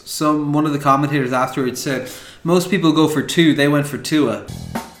one of the commentators afterwards said most people go for 2, they went for Tua.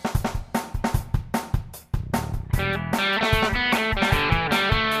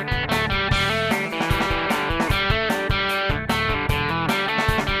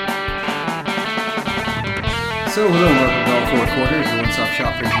 So hello and welcome to All Four Quarters, your one-stop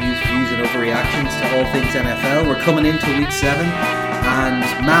shop for news, views and overreactions to all things NFL. We're coming into week 7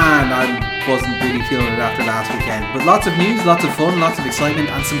 and man, I wasn't really feeling it after last weekend. But lots of news, lots of fun, lots of excitement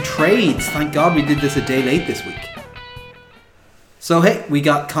and some trades. Thank God we did this a day late this week. So hey, we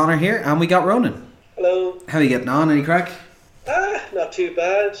got Connor here and we got Ronan. Hello. How are you getting on? Any crack? Not too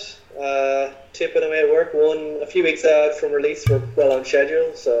bad. Tipping away at work. A few weeks out from release. We're well on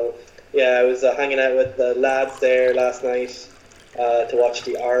schedule, so... Yeah, I was hanging out with the lads there last night to watch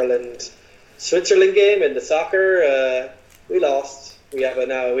the Ireland-Switzerland game in the soccer. We lost. We have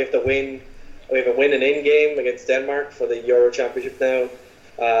to win. We have a win and in game against Denmark for the Euro Championship now.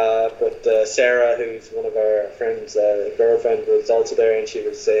 But Sarah, who's one of our friends, girlfriend, was also there, and she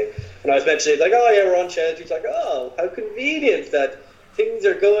was saying, when I was mentioning, like, oh yeah, we're on schedule. She's like, oh, how convenient that things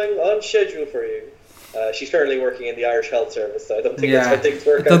are going on schedule for you. She's currently working in the Irish Health Service, so I don't think that's how things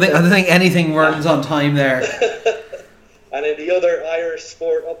work. I don't think anything runs on time there. And in the other Irish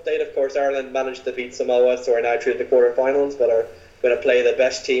sport update, of course, Ireland managed to beat Samoa, so we're now through the quarterfinals, but are going to play the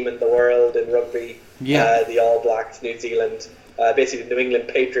best team in the world in rugby, the All Blacks, New Zealand, basically the New England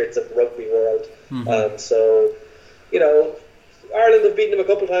Patriots of the rugby world. Mm-hmm. So, Ireland have beaten them a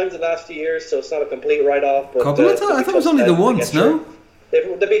couple of times in the last few years, so it's not a complete write-off. But, I thought it was only the once, no?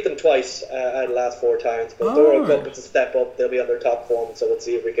 They beat them twice out of the last 4 times, but the World Cup is a step up. They'll be on their top form, so we'll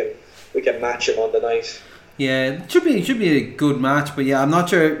see if we can match them on the night. Yeah, it should be a good match, but yeah, I'm not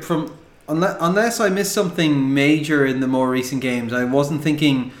sure unless I missed something major in the more recent games. I wasn't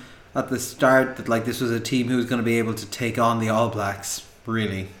thinking at the start that like this was a team who was going to be able to take on the All Blacks,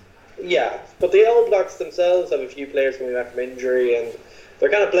 really. Yeah, but the All Blacks themselves have a few players coming back from injury, and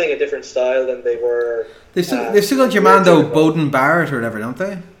they're kind of playing a different style than they were. They've still got your man though, Bowden Barrett or whatever, don't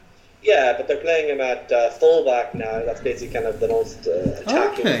they? Yeah, but they're playing him at fullback now. That's basically kind of the most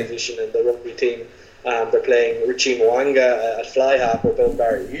attacking position in the rugby team. They're playing Richie Mwanga at fly half, where Bowden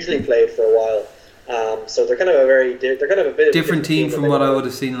Barrett usually played for a while. So they're kind of a bit different team from what I would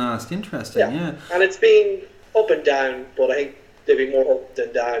have seen last. Interesting, yeah. And it's been up and down, but I think they've been more up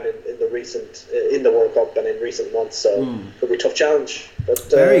than down in the World Cup and in recent months. So it'll be a tough challenge. But,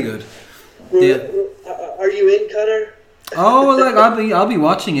 very good. Are you in, Connor? Oh well, like I'll be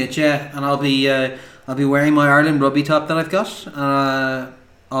watching it, yeah, and I'll be wearing my Ireland rugby top that I've got.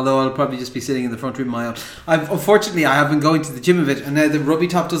 Although I'll probably just be sitting in the front room. Unfortunately, I have been going to the gym a bit, and now the rugby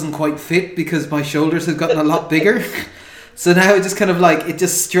top doesn't quite fit because my shoulders have gotten a lot bigger. So now it just kind of like it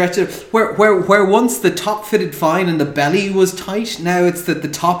just stretches. Where once the top fitted fine and the belly was tight, now it's that the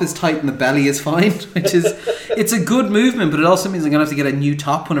top is tight and the belly is fine, which is it's a good movement, but it also means I'm gonna have to get a new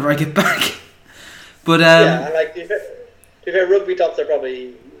top whenever I get back. But yeah, and like to be fair, rugby tops are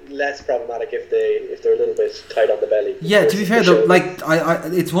probably less problematic if they're a little bit tight on the belly. Yeah, to be fair though, like I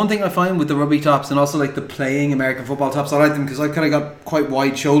it's one thing I find with the rugby tops and also like the playing American football tops. I like them because I kind of got quite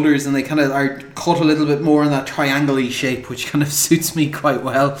wide shoulders and they kind of are cut a little bit more in that triangle-y shape, which kind of suits me quite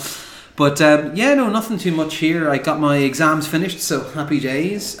well. But nothing too much here. I got my exams finished, so happy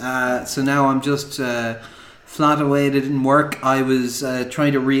days. So now I'm just flat away. It didn't work. I was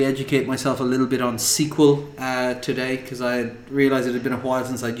trying to re-educate myself a little bit on SQL today because I realised it had been a while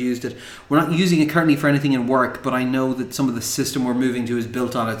since I'd used it. We're not using it currently for anything in work, but I know that some of the system we're moving to is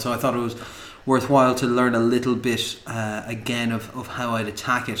built on it, so I thought it was worthwhile to learn a little bit again of how I'd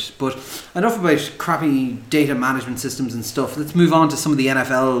attack it. But enough about crappy data management systems and stuff. Let's move on to some of the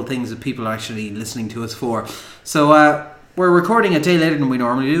NFL things that people are actually listening to us for. So we're recording a day later than we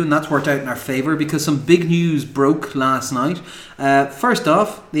normally do, and that's worked out in our favour because some big news broke last night. First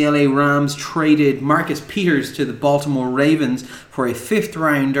off, the LA Rams traded Marcus Peters to the Baltimore Ravens for a 5th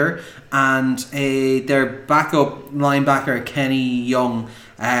rounder and their backup linebacker Kenny Young.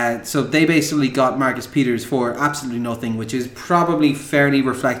 So they basically got Marcus Peters for absolutely nothing, which is probably fairly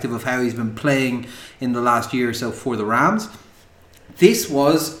reflective of how he's been playing in the last year or so for the Rams. This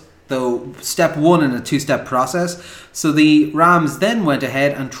was, though, step 1 in a 2-step process. So the Rams then went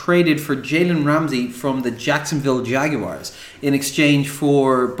ahead and traded for Jalen Ramsey from the Jacksonville Jaguars in exchange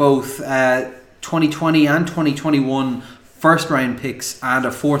for both 2020 and 2021 first-round picks and a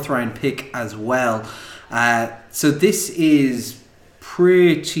 4th-round pick as well. So this is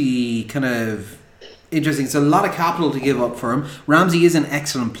pretty kind of interesting. It's a lot of capital to give up for him. Ramsey is an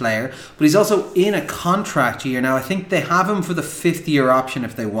excellent player, but he's also in a contract year now. I think they have him for the 5th year option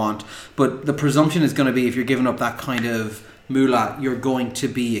if they want, but the presumption is going to be if you're giving up that kind of moolah, you're going to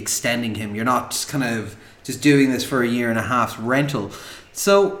be extending him. You're not just kind of just doing this for a year and a half's rental.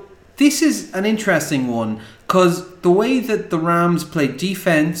 So this is an interesting one, because the way that the Rams play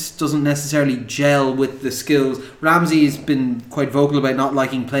defense doesn't necessarily gel with the skills. Ramsey has been quite vocal about not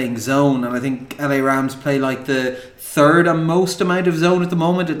liking playing zone, and I think LA Rams play like the third most amount of zone at the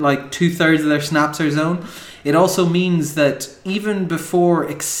moment. At like 2/3 of their snaps are zone. It also means that even before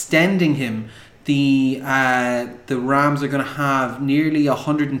extending him, the Rams are going to have nearly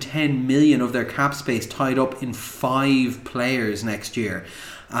 110 million of their cap space tied up in 5 players next year.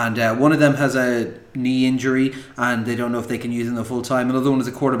 And one of them has a knee injury, and they don't know if they can use him the full time. Another one is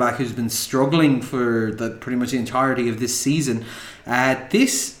a quarterback who's been struggling for pretty much the entirety of this season.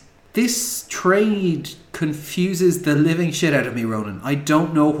 This trade confuses the living shit out of me, Ronan. I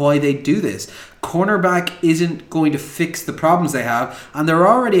don't know why they do this. Cornerback isn't going to fix the problems they have, and they're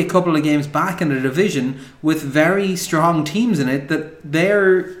already a couple of games back in a division with very strong teams in it that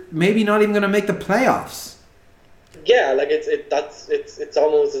they're maybe not even going to make the playoffs. Yeah, like it's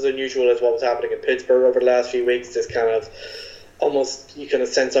almost as unusual as what was happening in Pittsburgh over the last few weeks. This kind of almost, you kind of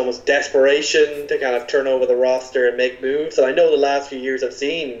sense almost desperation to kind of turn over the roster and make moves. And I know the last few years I've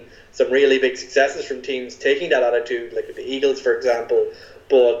seen some really big successes from teams taking that attitude, like the Eagles, for example.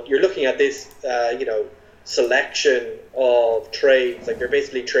 But you're looking at this, selection of trades. Like, they're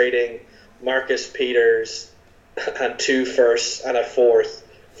basically trading Marcus Peters and 2 firsts and a 4th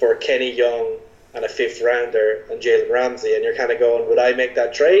for Kenny Young and a 5th rounder and Jalen Ramsey, and you're kind of going, would I make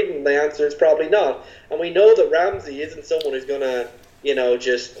that trade? And the answer is probably not. And we know that Ramsey isn't someone who's going to,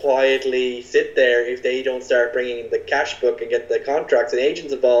 just quietly sit there if they don't start bringing in the cash book and get the contracts and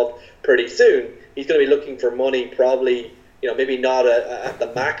agents involved pretty soon. He's going to be looking for money, probably, maybe not at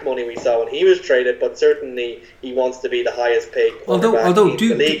the Mac money we saw when he was traded, but certainly he wants to be the highest paid quarterback in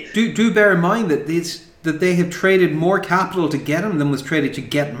the league. Do bear in mind that they have traded more capital to get him than was traded to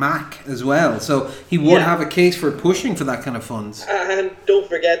get Mac as well. So he would have a case for pushing for that kind of funds. And don't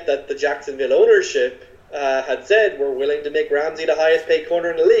forget that the Jacksonville ownership had said we're willing to make Ramsey the highest paid corner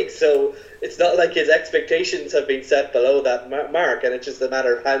in the league. So it's not like his expectations have been set below that mark, and it's just a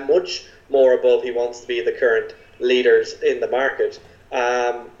matter of how much more above he wants to be the current leaders in the market.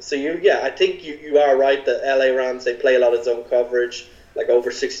 I think you are right that LA Rams, they play a lot of zone coverage, like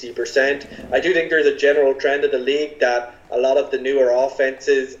over 60%. I do think there's a general trend in the league that a lot of the newer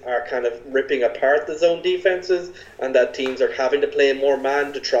offenses are kind of ripping apart the zone defenses, and that teams are having to play more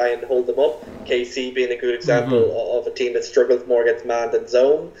man to try and hold them up. KC being a good example of a team that struggles more against man than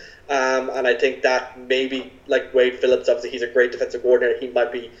zone. And I think that maybe, like Wade Phillips, obviously he's a great defensive coordinator, he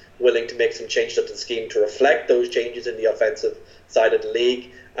might be willing to make some changes to the scheme to reflect those changes in the offensive side of the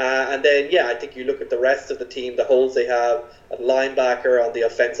league. And then, I think you look at the rest of the team, the holes they have at linebacker on the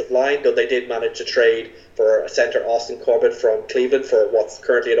offensive line, though they did manage to trade for a centre, Austin Corbett from Cleveland, for what's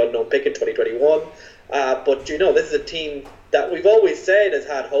currently an unknown pick in 2021. But this is a team that we've always said has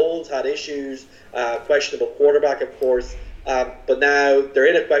had holes, had issues, questionable quarterback, of course. But now they're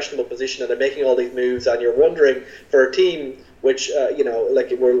in a questionable position and they're making all these moves, and you're wondering, for a team which, we're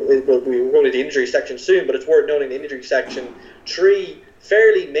going to the injury section soon, but it's worth noting the injury section, 3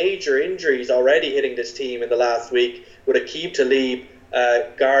 fairly major injuries already hitting this team in the last week, with Aqib Talib,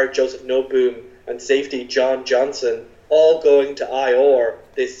 guard Joseph Noteboom, and safety John Johnson, all going to IR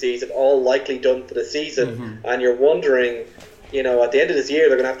this season, all likely done for the season. And you're wondering, at the end of this year,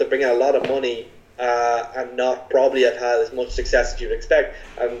 they're going to have to bring out a lot of money and not probably have had as much success as you'd expect.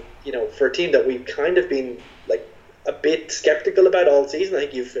 And, for a team that we've kind of been like a bit skeptical about all season, I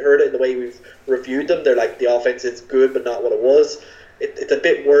think you've heard it in the way we've reviewed them. They're like, the offense is good but not what it was. It's a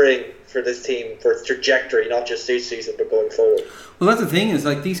bit worrying for this team, for its trajectory, not just this season but going forward. Well, that's the thing, is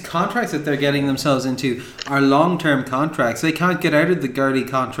like these contracts that they're getting themselves into are long-term contracts. They can't get out of the Gurley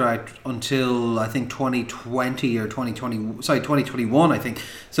contract until I think 2020 or 2021, I think.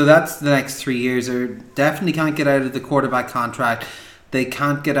 So that's the next 3 years. They definitely can't get out of the quarterback contract. They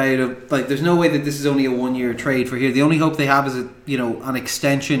can't get out of, there's no way that this is only a 1-year trade for here. The only hope they have is that, an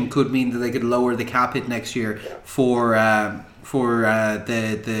extension could mean that they could lower the cap hit next year for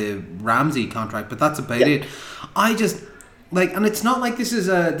the Ramsey contract, but that's about it. I just and it's not like this is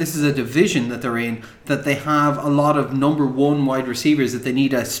a division that they're in, that they have a lot of number 1 wide receivers that they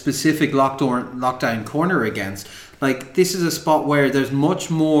need a specific lockdown corner against. Like, this is a spot where there's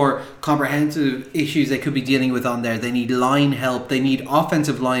much more comprehensive issues they could be dealing with on there. They need line help. They need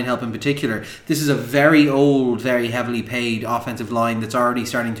offensive line help in particular. This is a very old, very heavily paid offensive line that's already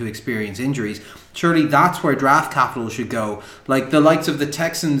starting to experience injuries. Surely that's where draft capital should go. Like the likes of the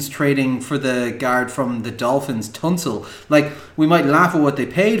Texans trading for the guard from the Dolphins, Tunsil. Like, we might laugh at what they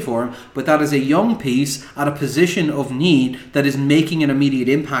paid for him, but that is a young piece at a position of need that is making an immediate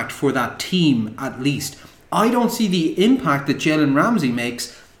impact for that team at least. I don't see the impact that Jalen Ramsey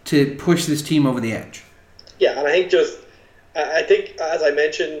makes to push this team over the edge. Yeah, and I think, as I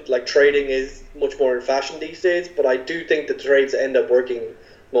mentioned, like, trading is much more in fashion these days, but I do think the trades that end up working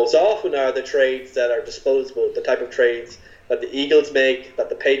most often are the trades that are disposable, the type of trades that the Eagles make, that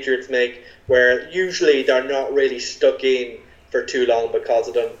the Patriots make, where usually they're not really stuck in for too long because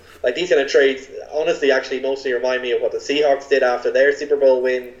of them. Like, these kind of trades, honestly, actually mostly remind me of what the Seahawks did after their Super Bowl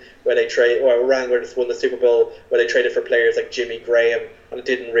win, where they won the Super Bowl, where they traded for players like Jimmy Graham, and it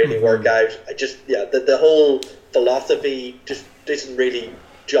didn't really work out. The whole philosophy just isn't really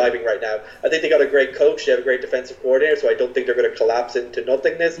jiving right now. I think they got a great coach, they have a great defensive coordinator, so I don't think they're going to collapse into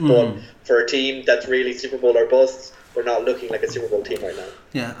nothingness, but for a team that's really Super Bowl or bust, they're not looking like a Super Bowl team right now.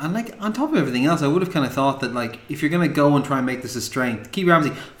 Yeah, and like, on top of everything else, I would have kind of thought that, like, if you're going to go and try and make this a strength, keep Ramsey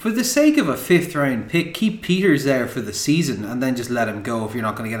for the sake of a 5th round pick. Keep Peters there for the season and then just let him go if you're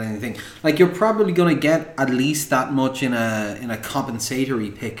not going to get anything. Like, you're probably going to get at least that much in a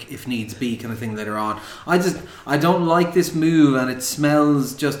compensatory pick if needs be, kind of thing later on. I don't like this move, and it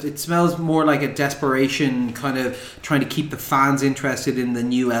smells more like a desperation, kind of trying to keep the fans interested in the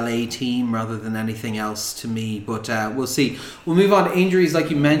new LA team rather than anything else to me. But we'll see. We'll move on to injuries. Like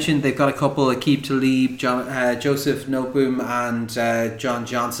you mentioned, they've got a couple: Aqib Talib, Joseph Noteboom, and John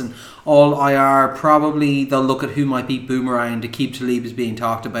Johnson, all IR. Probably they'll look at who might be boomerang. Aqib Talib is being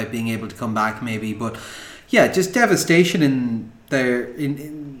talked about being able to come back, maybe. But yeah, just devastation in there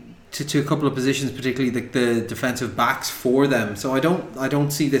to a couple of positions, particularly the defensive backs for them. So I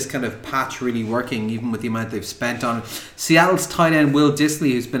don't see this kind of patch really working, even with the amount they've spent on it. Seattle's tight end Will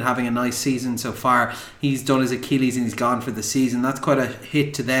Dissly, who's been having a nice season so far, he's done his Achilles and he's gone for the season. That's quite a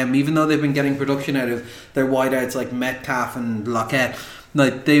hit to them, even though they've been getting production out of their wideouts like Metcalf and Lockett.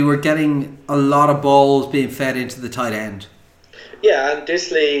 Like, they were getting a lot of balls being fed into the tight end. Yeah, and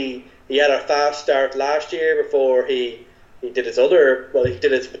Dissly, he had a fast start last year before he did his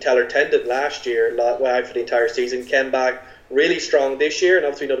patellar tendon last year, went out for the entire season, came back really strong this year, and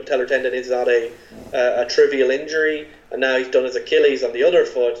obviously we know the patellar tendon is not a trivial injury, and now he's done his Achilles on the other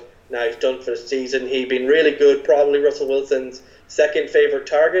foot. Now he's done for the season. He's been really good, probably Russell Wilson's second favourite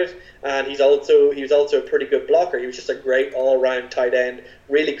target, and he was also a pretty good blocker. He was just a great all-round tight end,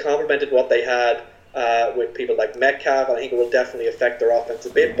 really complemented what they had with people like Metcalf. I think it will definitely affect their offense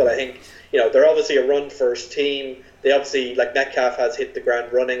a bit, but I think, they're obviously a run-first team. They obviously, like, Metcalf has hit the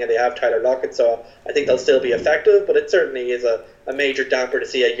ground running, and they have Tyler Lockett, so I think they'll still be effective, but it certainly is a major damper to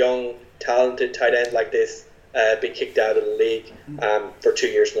see a young, talented tight end like this be kicked out of the league for 2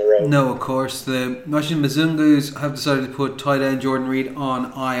 years in a row. No, of course. The Washington Mizungus have decided to put tight end Jordan Reed on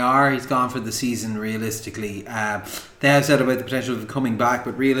IR. He's gone for the season, realistically. They have said about the potential of coming back,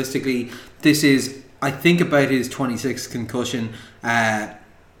 but realistically, this is, I think, about his 26th concussion.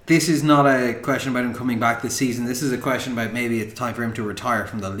 This is not a question about him coming back this season. This is a question about maybe it's time for him to retire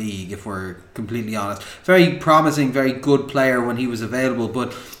from the league, if we're completely honest. Very promising, very good player when he was available,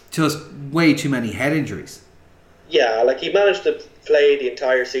 but just way too many head injuries. Yeah, like, he managed to play the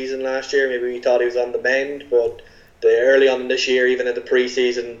entire season last year. Maybe we thought he was on the mend, but early on this year, even in the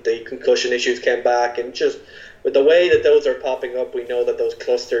preseason, the concussion issues came back, and just with the way that those are popping up, we know that those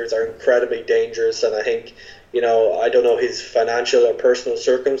clusters are incredibly dangerous, and I think, I don't know his financial or personal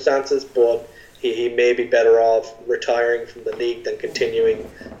circumstances, but he may be better off retiring from the league than continuing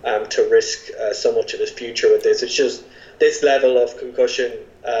to risk so much of his future with this. It's just this level of concussion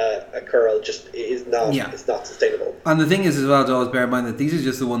occurral just is not it's not sustainable. And the thing is as well to always bear in mind that these are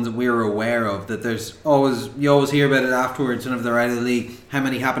just the ones that we're aware of, that you always hear about it afterwards whenever they're out of the league, how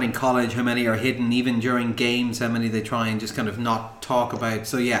many happen in college, how many are hidden even during games, how many they try and just kind of not talk about.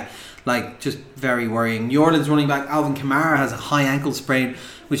 So yeah, like, just very worrying. New Orleans running back Alvin Kamara has a high ankle sprain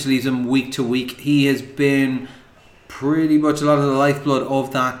which leaves him week to week. He has been pretty much a lot of the lifeblood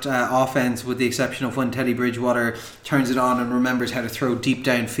of that offense, with the exception of when Teddy Bridgewater turns it on and remembers how to throw deep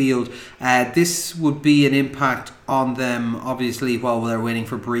downfield. This would be an impact on them, obviously, while they're waiting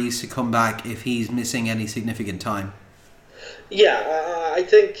for Breeze to come back, if he's missing any significant time. Yeah, I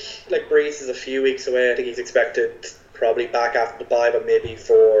think, like, Breeze is a few weeks away. I think he's expected probably back after the bye, but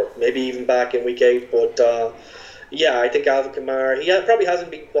maybe even back in week 8. But Yeah, I think Alvin Kamara, probably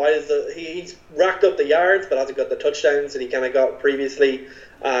hasn't been quite as he's racked up the yards, but hasn't got the touchdowns that he kind of got previously.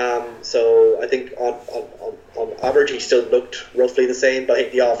 So I think on average he still looked roughly the same, but I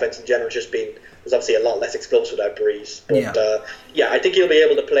think the offense in general was obviously a lot less explosive without Breeze. But I think he'll be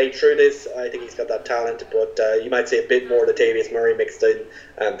able to play through this. I think he's got that talent, but you might see a bit more Latavius Murray mixed in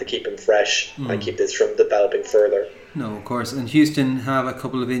to keep him fresh and keep this from developing further. No, of course. And Houston have a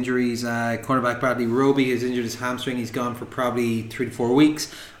couple of injuries. Cornerback Bradley Roby has injured his hamstring. He's gone for probably 3 to 4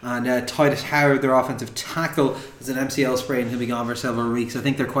 weeks. And Titus Howard, their offensive tackle, is an MCL sprain. He'll be gone for several weeks. I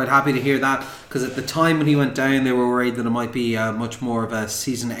think they're quite happy to hear that, because at the time when he went down, they were worried that it might be much more of a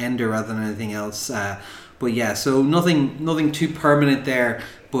season ender rather than anything else. But yeah, so nothing too permanent there,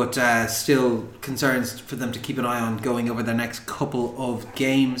 but still concerns for them to keep an eye on going over their next couple of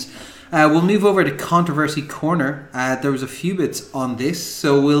games. We'll move over to Controversy Corner. There was a few bits on this,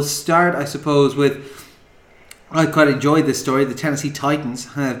 so we'll start, I suppose, with... I quite enjoyed this story. The Tennessee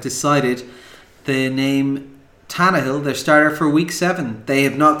Titans have decided to name Tannehill their starter for Week 7. They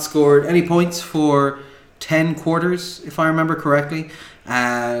have not scored any points for 10 quarters, if I remember correctly.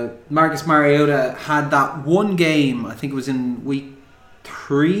 Marcus Mariota had that one game, I think it was in Week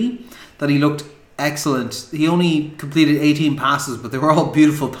 3, that he looked excellent. He only completed 18 passes, but they were all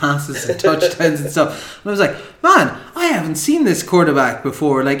beautiful passes and touchdowns and stuff. And I was like, man, I haven't seen this quarterback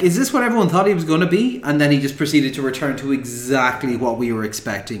before. Like, is this what everyone thought he was going to be? And then he just proceeded to return to exactly what we were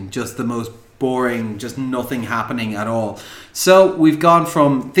expecting. Just the most boring, just nothing happening at all. So we've gone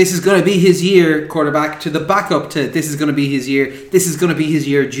from this is going to be his year quarterback to the backup to this is going to be his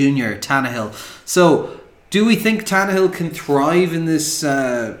year junior Tannehill. So do we think Tannehill can thrive in this,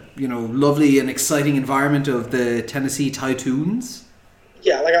 lovely and exciting environment of the Tennessee Titans?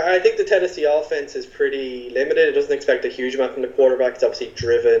 Yeah, I think the Tennessee offense is pretty limited. It doesn't expect a huge amount from the quarterback. It's obviously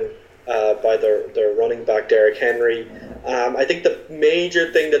driven by their running back, Derrick Henry. I think the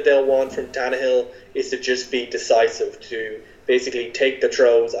major thing that they'll want from Tannehill is to just be decisive, to basically take the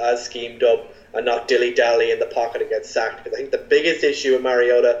throws as schemed up and not dilly-dally in the pocket and get sacked. Because I think the biggest issue with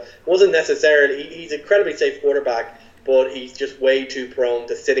Mariota wasn't necessarily... He's an incredibly safe quarterback, but he's just way too prone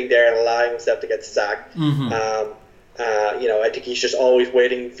to sitting there and allowing himself to get sacked. Mm-hmm. I think he's just always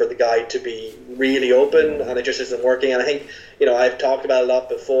waiting for the guy to be really open, and it just isn't working. And I think, I've talked about it a lot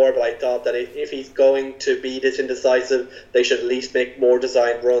before, but I thought that if he's going to be this indecisive, they should at least make more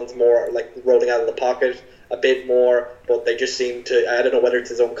designed runs, more like rolling out of the pocket a bit more. But they just seem to, I don't know whether it's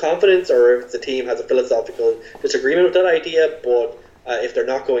his own confidence or if the team has a philosophical disagreement with that idea, but if they're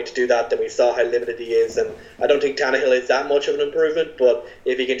not going to do that, then we saw how limited he is. And I don't think Tannehill is that much of an improvement, but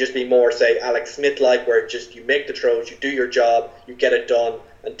if he can just be more, say, Alex Smith-like, where just you make the throws, you do your job, you get it done,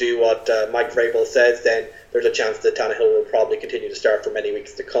 and do what Mike Vrabel says, then there's a chance that Tannehill will probably continue to start for many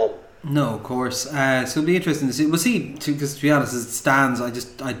weeks to come. No, of course. So it'll be interesting to see. We'll see, because to be honest, as it stands, I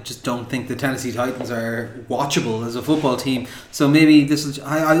just don't think the Tennessee Titans are watchable as a football team. So maybe this is...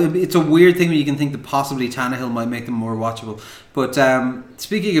 it's a weird thing when you can think that possibly Tannehill might make them more watchable. But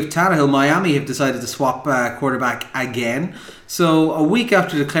speaking of Tannehill, Miami have decided to swap quarterback again. So a week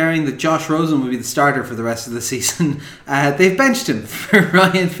after declaring that Josh Rosen would be the starter for the rest of the season, they've benched him for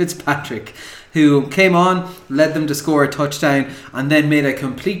Ryan Fitzpatrick, who came on, led them to score a touchdown, and then made a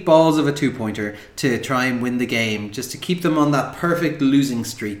complete balls of a two-pointer to try and win the game, just to keep them on that perfect losing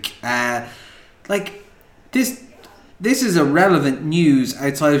streak. This is irrelevant news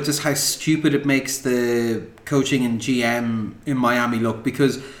outside of just how stupid it makes the coaching and GM in Miami look,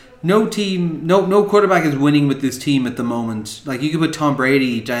 because no quarterback is winning with this team at the moment. Like, you could put Tom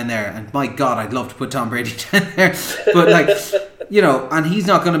Brady down there, and my God, I'd love to put Tom Brady down there, but and he's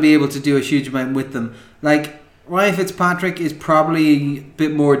not going to be able to do a huge amount with them. Like, Ryan Fitzpatrick is probably a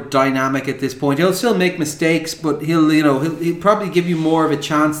bit more dynamic at this point. He'll still make mistakes, but he'll probably give you more of a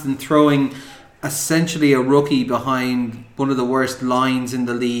chance than throwing essentially a rookie behind one of the worst lines in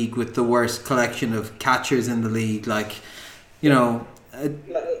the league with the worst collection of catchers in the league. Like my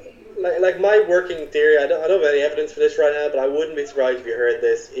working theory, I don't have any evidence for this right now, but I wouldn't be surprised if you heard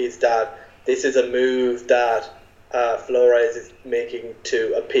this, is that this is a move that Flores is making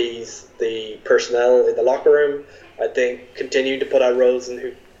to appease the personnel in the locker room. I think continuing to put out Rosen,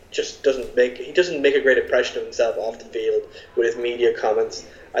 who just doesn't make a great impression of himself off the field with his media comments.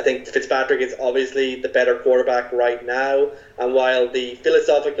 I think Fitzpatrick is obviously the better quarterback right now, and while the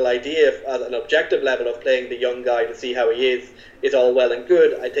philosophical idea at an objective level of playing the young guy to see how he is all well and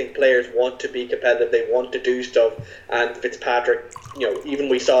good, I think players want to be competitive, they want to do stuff, and Fitzpatrick, even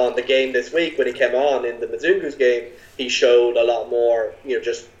we saw in the game this week when he came on in the Mizungu's game, he showed a lot more,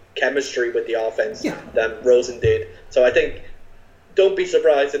 just chemistry with the offense than Rosen did. So I think, don't be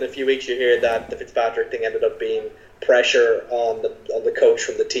surprised in a few weeks you hear that the Fitzpatrick thing ended up being pressure on the coach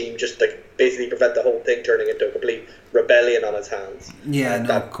from the team, just to basically prevent the whole thing turning into a complete rebellion on his hands. Yeah,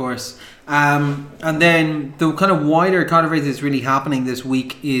 no, of course. And then the kind of wider controversy that's really happening this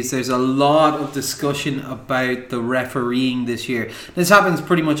week is there's a lot of discussion about the refereeing this year. This happens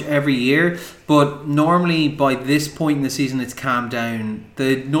pretty much every year, but normally by this point in the season it's calmed down.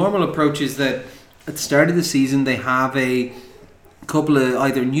 The normal approach is that at the start of the season they have a couple of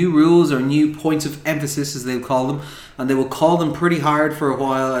either new rules or new points of emphasis, as they'll call them, and they will call them pretty hard for a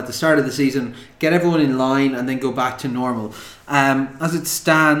while at the start of the season, get everyone in line, and then go back to normal. As it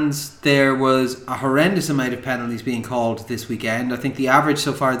stands, there was a horrendous amount of penalties being called this weekend. I think the average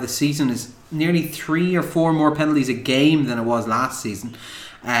so far this season is nearly 3 or 4 more penalties a game than it was last season.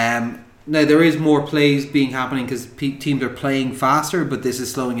 Now there is more plays being happening because teams are playing faster, but this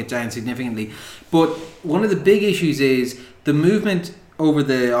is slowing it down significantly. But one of the big issues is the movement over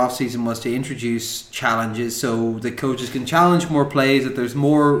the off-season was to introduce challenges so the coaches can challenge more plays, that there's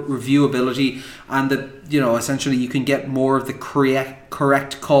more reviewability, and that, you know, essentially you can get more of the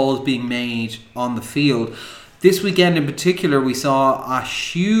correct calls being made on the field. This weekend in particular, we saw a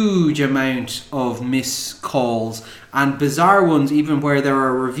huge amount of missed calls and bizarre ones, even where there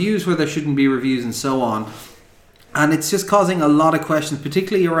are reviews where there shouldn't be reviews and so on. And it's just causing a lot of questions,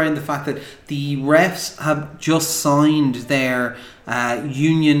 particularly around the fact that the refs have just signed their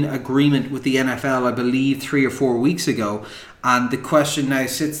union agreement with the NFL, I believe 3 or 4 weeks ago. And the question now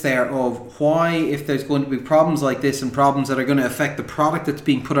sits there of why, if there's going to be problems like this and problems that are going to affect the product that's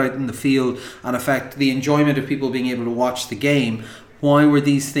being put out in the field and affect the enjoyment of people being able to watch the game, why were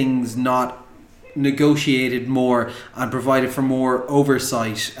these things not negotiated more and provided for more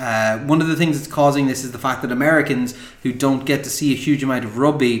oversight? One of the things that's causing this is the fact that Americans who don't get to see a huge amount of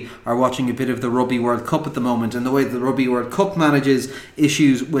rugby are watching a bit of the Rugby World Cup at the moment, and the way that the Rugby World Cup manages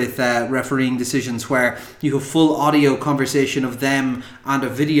issues with refereeing decisions where you have full audio conversation of them and a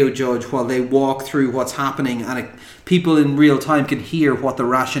video judge while they walk through what's happening, and people in real time can hear what the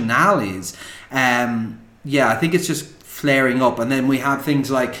rationale is. I think it's just flaring up. And then we have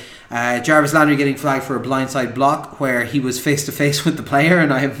things like Jarvis Landry getting flagged for a blindside block where he was face to face with the player,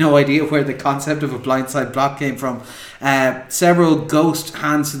 and I have no idea where the concept of a blindside block came from. Several ghost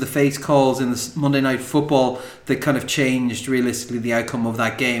hands to the face calls in the Monday Night Football that kind of changed realistically the outcome of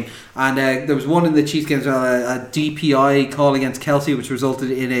that game. And there was one in the Chiefs game as well, a DPI call against Kelsey, which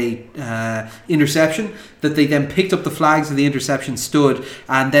resulted in a interception, that they then picked up the flags of the interception stood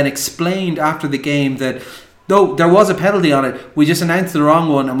and then explained after the game that no, there was a penalty on it. We just announced the wrong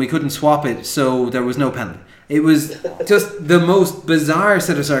one and we couldn't swap it, so there was no penalty. It was just the most bizarre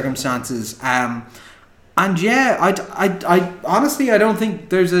set of circumstances. I honestly, I don't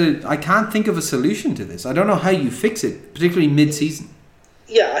think I can't think of a solution to this. I don't know how you fix it, particularly mid-season.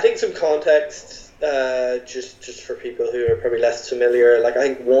 Yeah, I think some context, just for people who are probably less familiar. Like, I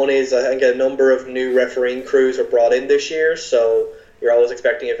think one is, I think a number of new refereeing crews were brought in this year, so you're always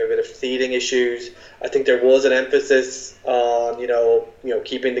expecting a bit of seeding issues. I think there was an emphasis on,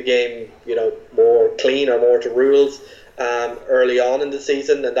 keeping the game, more clean or more to rules early on in the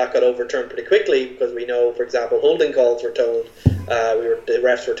season, and that got overturned pretty quickly because we know, for example, holding calls were told, the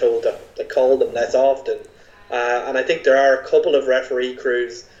refs were told to call them less often. And I think there are a couple of referee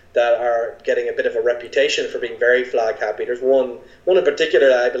crews that are getting a bit of a reputation for being very flag happy. There's one in particular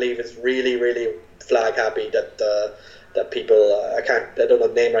that I believe is really, really flag happy that people, I don't know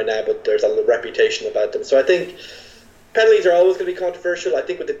the name right now, but there's a reputation about them. So I think penalties are always going to be controversial. I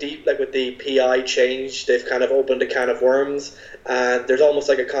think with the PI change, they've kind of opened a can of worms, and there's almost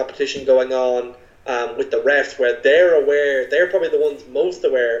like a competition going on with the refs where they're probably the ones most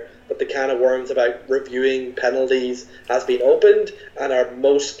aware that the can of worms about reviewing penalties has been opened, and are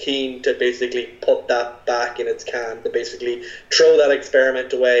most keen to basically put that back in its can, to basically throw that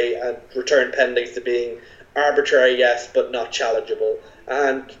experiment away and return penalties to being arbitrary, yes, but not challengeable.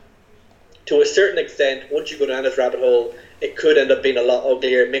 And to a certain extent, once you go down this rabbit hole, it could end up being a lot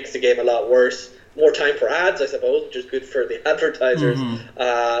uglier, makes the game a lot worse. More time for ads, I suppose, which is good for the advertisers,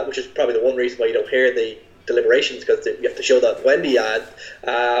 which is probably the one reason why you don't hear the deliberations, because you have to show that Wendy ad.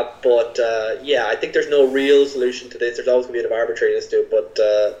 I think there's no real solution to this. There's always going to be a bit of arbitrariness to it, but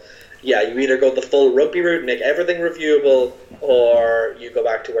you either go the full rugby route and make everything reviewable, or you go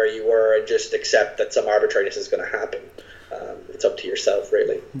back to where you were and just accept that some arbitrariness is going to happen. It's up to yourself,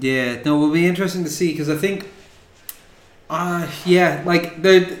 really. Yeah, no, it will be interesting to see, because I think,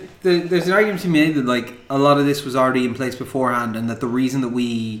 there's an argument to be made that like a lot of this was already in place beforehand, and that the reason that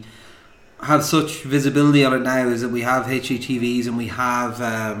we have such visibility on it now is that we have HGTVs and we have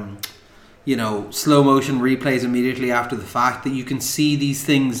slow motion replays immediately after the fact, that you can see these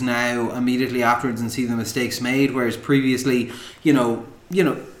things now immediately afterwards and see the mistakes made, whereas previously,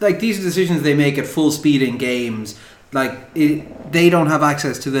 like these are decisions they make at full speed in games. Like they don't have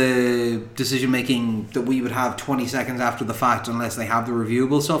access to the decision making that we would have 20 seconds after the fact unless they have the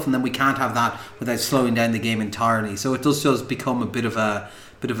reviewable stuff, and then we can't have that without slowing down the game entirely. So it does just become a bit of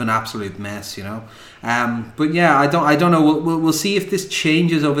an absolute mess, But yeah, I don't know. We'll see if this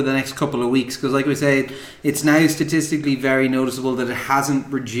changes over the next couple of weeks, because like we said, it's now statistically very noticeable that it hasn't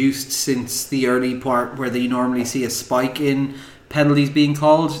reduced since the early part where you normally see a spike in penalties being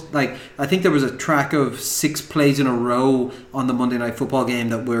called. Like, I think there was a track of 6 plays in a row on the Monday Night Football game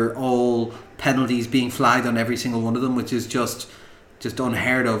that were all penalties being flagged on every single one of them, which is just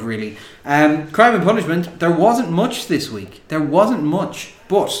unheard of, really. Crime and punishment, there wasn't much this week. There wasn't much,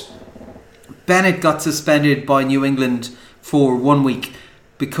 but Bennett got suspended by New England for 1 week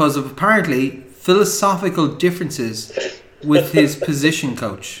because of apparently philosophical differences with his position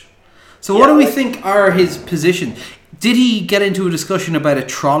coach. So what do we think are his position? Did he get into a discussion about a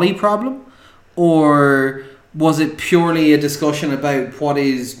trolley problem, or was it purely a discussion about what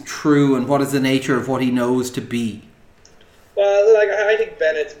is true and what is the nature of what he knows to be? Well, I think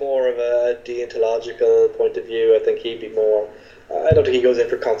Bennett's more of a deontological point of view. I think he'd be more. I don't think he goes in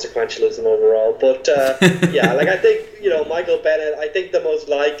for consequentialism overall, but I think Michael Bennett. I think the most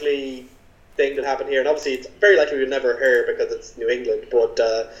likely thing that happened here, and obviously it's very likely we'll never hear because it's New England, but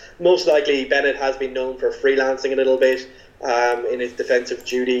most likely Bennett has been known for freelancing a little bit in his defensive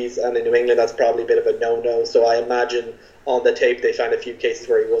duties, and in New England that's probably a bit of a no-no. So I imagine on the tape they found a few cases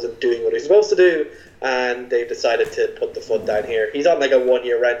where he wasn't doing what he was supposed to do, and they've decided to put the foot down here. He's on like a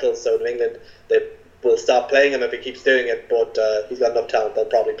 1-year rental, so New England, they will stop playing him if he keeps doing it, but he's got enough talent, they'll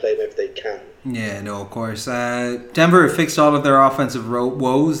probably play him if they can. Yeah, no, of course. Denver have fixed all of their offensive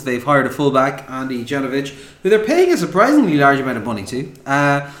woes. They've hired a fullback, Andy Janovich, who they're paying a surprisingly large amount of money to.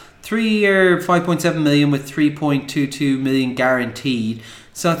 3-year, $5.7 million with $3.22 million guaranteed.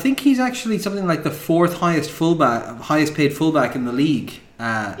 So I think he's actually something like the 4th highest paid fullback in the league.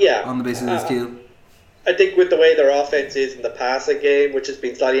 On the basis of this deal. I think with the way their offense is in the passing game, which has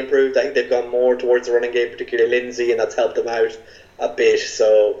been slightly improved, I think they've gone more towards the running game, particularly Lindsay, and that's helped them out a bit.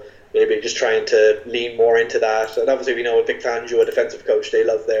 So maybe just trying to lean more into that. And obviously we know with Vic Fangio, a defensive coach, they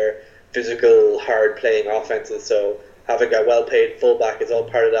love their physical, hard-playing offenses. So having a well-paid fullback is all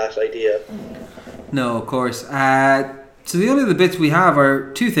part of that idea. No, of course. So the only other bits we have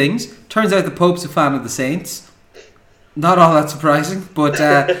are 2 things. Turns out the Pope's a fan of the Saints. Not all that surprising, but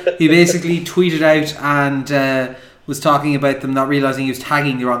he basically tweeted out and was talking about them not realising he was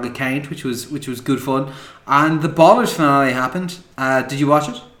tagging the wrong account, which was good fun. And the Ballers finale happened. Did you watch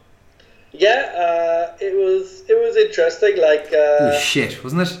it? Yeah, it was interesting. Like it was shit,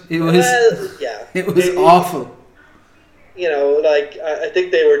 wasn't it? It was. Yeah, it was awful. I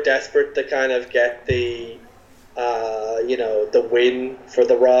think they were desperate to kind of get the the win for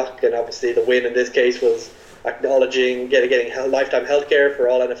The Rock, and obviously the win in this case was acknowledging getting lifetime healthcare for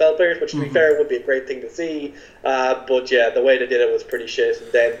all NFL players, which to be fair would be a great thing to see. But yeah, the way they did it was pretty shit.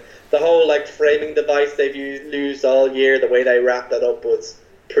 And then the whole framing device they've used all year, the way they wrapped that up was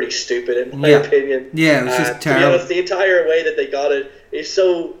pretty stupid in my opinion. Yeah, it was just terrible. To be honest, the entire way that they got it is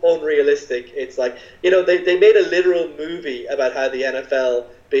so unrealistic. It's like, they made a literal movie about how the NFL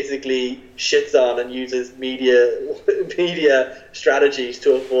basically shits on and uses media strategies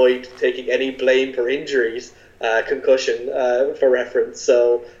to avoid taking any blame for injuries, concussion, for reference.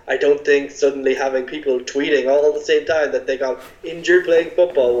 So I don't think suddenly having people tweeting all at the same time that they got injured playing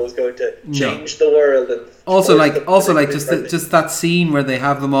football was going to change the world. And also just that scene where they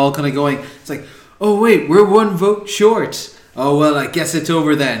have them all kind of going, it's like, oh wait, we're 1 vote short. Oh well, I guess it's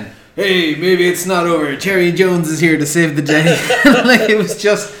over then. Hey, maybe it's not over. Jerry Jones is here to save the day. It was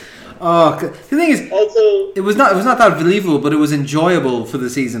just, the thing is, also it was not that believable, but it was enjoyable for the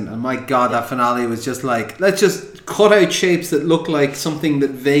season. And my God, that finale was just like, let's just cut out shapes that look like something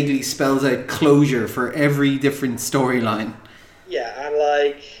that vaguely spells out closure for every different storyline. Yeah, and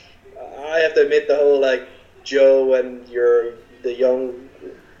I have to admit, the whole Joe and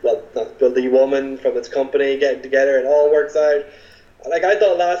the woman from its company getting together, and all works out. I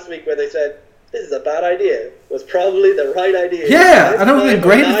thought last week when they said this is a bad idea was probably the right idea. Yeah, I know it would be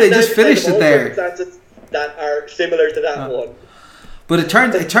great if they just finished it there. That are similar to that one. But it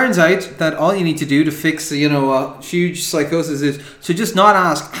turns out that all you need to do to fix a huge psychosis is to just not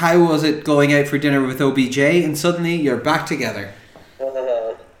ask how was it going out for dinner with OBJ, and suddenly you're back together.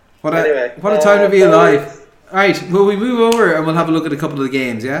 What a time to be alive! All right, will we move over and we'll have a look at a couple of the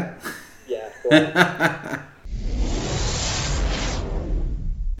games? Yeah. Yeah.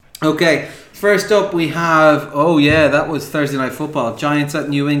 Okay, first up we have, oh yeah, that was Thursday Night Football. Giants at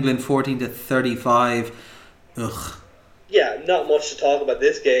New England 14-35. Ugh. Yeah, not much to talk about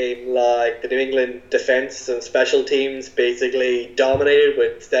this game. Like the New England defense and special teams basically dominated,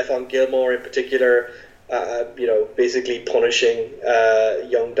 with Stephon Gilmore in particular, basically punishing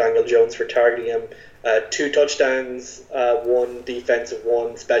young Daniel Jones for targeting him. 2 touchdowns, 1 defensive,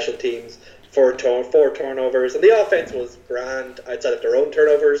 1 special teams, 4 turnovers, and the offense was grand outside of their own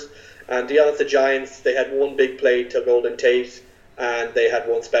turnovers. And to be honest, the Giants, they had 1 big play to Golden Tate, and they had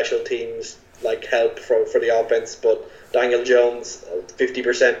 1 special teams help for the offense, but Daniel Jones,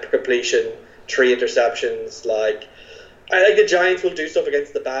 50% completion, 3 interceptions. I think the Giants will do stuff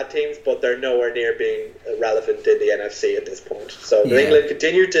against the bad teams, but they're nowhere near being relevant in the NFC at this point. So New England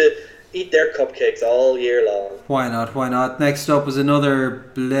continue to eat their cupcakes all year long. Why not? Next up was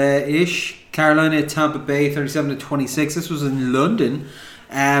another bleh-ish. Carolina at Tampa Bay, 37-26. This was in London.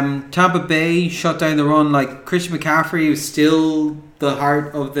 Tampa Bay shut down the run. Christian McCaffrey was still the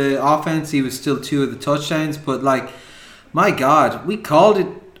heart of the offense. He was still 2 of the touchdowns, but my God, we called it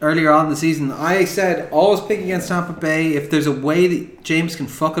earlier on in the season. I said always pick against Tampa Bay. If there's a way that James can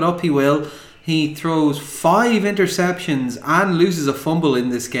fuck it up, he will. He throws 5 interceptions and loses a fumble in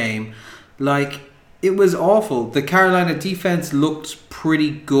this game. It was awful. The Carolina defense looked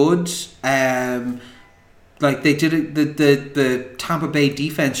pretty good. They did it. The Tampa Bay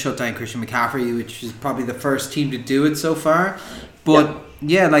defense shut down Christian McCaffrey, which is probably the first team to do it so far. But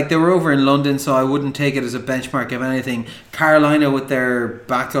yeah, they were over in London, so I wouldn't take it as a benchmark of anything. Carolina with their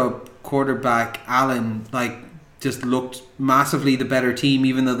backup quarterback Allen, just looked massively the better team,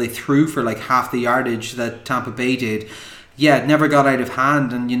 even though they threw for half the yardage that Tampa Bay did. Yeah, it never got out of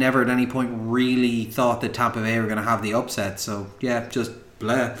hand, and you never at any point really thought that Tampa Bay were going to have the upset. So yeah, just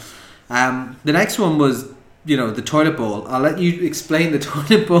blah. The next one was, the toilet bowl. I'll let you explain the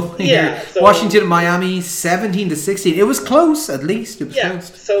toilet bowl here. Yeah, so Washington and Miami, 17-16. It was close, at least. It was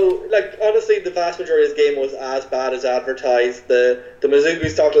close. So honestly, the vast majority of this game was as bad as advertised. The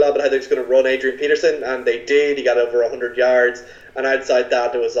Mizungus talked a lot about how they were going to run Adrian Peterson, and they did. He got over 100 yards, and outside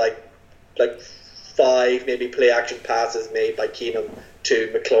that, there was 5 maybe play action passes made by Keenum to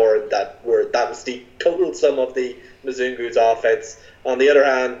McLaurin that was the total sum of the Mizungu's offense. On the other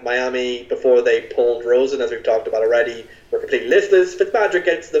hand, Miami, before they pulled Rosen, as we've talked about already, were completely listless. Fitzpatrick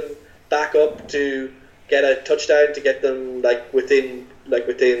gets them back up to get a touchdown to get them within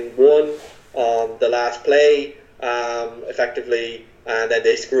 1 on the last play, effectively, and then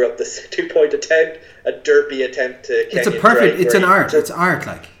they screw up the 2-point attempt, a derpy attempt to Kenyon Drake. It's an art. It's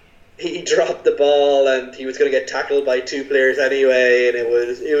art, He dropped the ball and he was going to get tackled by 2 players anyway, and it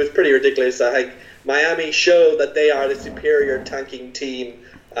was pretty ridiculous. I think Miami showed that they are the superior tanking team,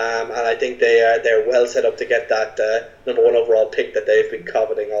 and I think they're well set up to get that number 1 overall pick that they've been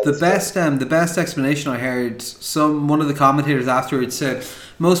coveting all the best time. The best explanation I heard, one of the commentators afterwards said,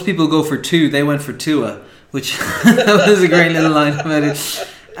 most people go for 2, they went for Tua, which that was a great little line about it.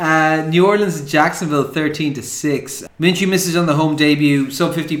 New Orleans, Jacksonville, 13-6. Minshew misses on the home debut,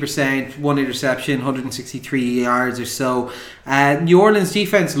 sub 50%, 1 interception, 163 yards or so. New Orleans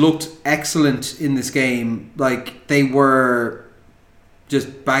defense looked excellent in this game. They were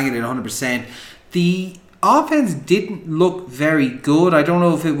just banging it 100%. The offense didn't look very good. I don't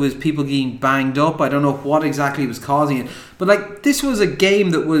know if it was people getting banged up. I don't know what exactly was causing it. But this was a game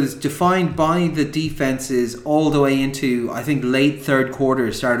that was defined by the defenses all the way into, I think, late third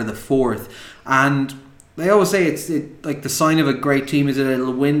quarter, start of the fourth. And they always say it's the sign of a great team is that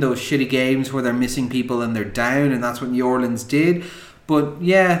it'll win those shitty games where they're missing people and they're down, and that's what New Orleans did. But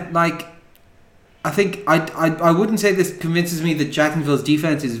yeah, I think I wouldn't say this convinces me that Jacksonville's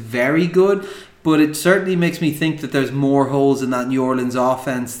defense is very good, but it certainly makes me think that there's more holes in that New Orleans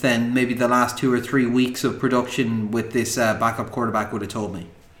offense than maybe the last 2 or 3 weeks of production with this backup quarterback would have told me.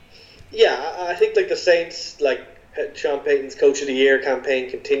 Yeah, I think the Saints, Sean Payton's Coach of the Year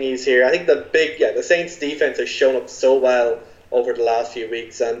campaign continues here. I think the Saints defense has shown up so well over the last few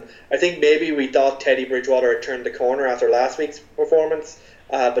weeks, and I think maybe we thought Teddy Bridgewater had turned the corner after last week's performance,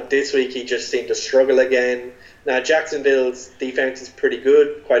 but this week he just seemed to struggle again. Now, Jacksonville's defense is pretty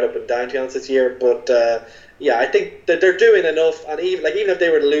good, quite up and down to be honest this year, but I think that they're doing enough, and even if they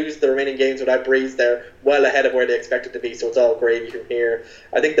were to lose the remaining games without Breeze, they're well ahead of where they expected to be, so it's all gravy from here.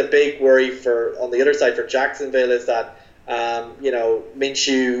 I think the big worry on the other side for Jacksonville is that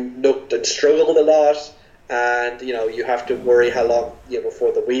Minshew looked and struggled a lot, and you have to worry how long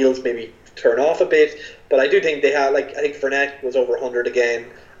before the wheels maybe turn off a bit. But I do think they have, I think Fournette was over 100 again,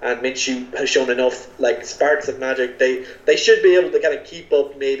 and Minshew has shown enough sparks of magic. They should be able to kind of keep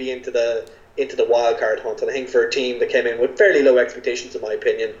up maybe into the wild card hunt. And I think for a team that came in with fairly low expectations, in my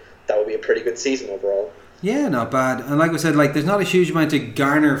opinion, that would be a pretty good season overall. Yeah, not bad. And like I said, like there's not a huge amount to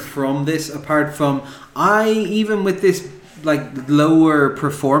garner from this apart from even with this like lower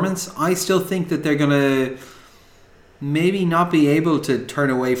performance, I still think that they're gonna maybe not be able to turn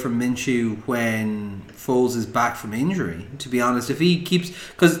away from Minshew when Foles is back from injury. To be honest, if he keeps,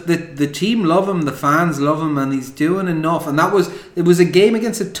 because the team love him, the fans love him, and he's doing enough. And it was a game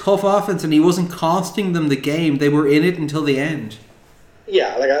against a tough offense, and he wasn't costing them the game. They were in it until the end.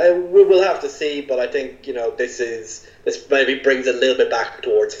 Yeah, like we'll have to see, but I think this maybe brings a little bit back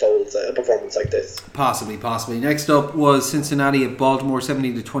towards Foles, a performance like this. Possibly. Next up was Cincinnati at Baltimore,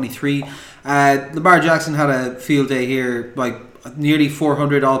 70-23. Lamar Jackson had a field day here, like nearly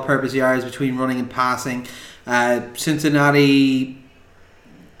 400 all-purpose yards between running and passing. Cincinnati,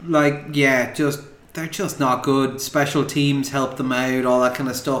 they're just not good. Special teams help them out, all that kind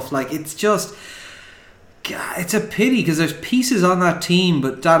of stuff. Like it's a pity because there's pieces on that team,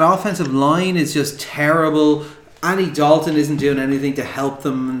 but that offensive line is just terrible. Andy Dalton isn't doing anything to help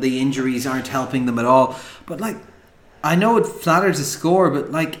them, and the injuries aren't helping them at all. But I know it flatters the score,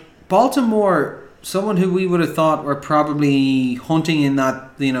 but Baltimore, someone who we would have thought were probably hunting in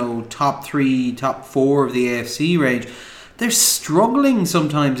that top 3, top 4 of the AFC range, they're struggling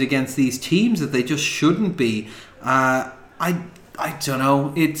sometimes against these teams that they just shouldn't be. I don't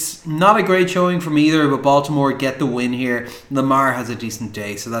know. It's not a great showing from either, but Baltimore get the win here. Lamar has a decent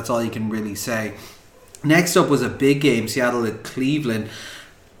day, so that's all you can really say. Next up was a big game, Seattle at Cleveland,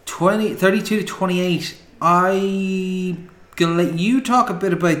 32-28. I'm going to let you talk a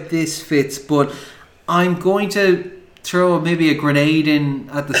bit about this, Fitz, but I'm going to throw maybe a grenade in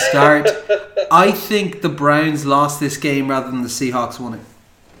at the start. I think the Browns lost this game rather than the Seahawks won it.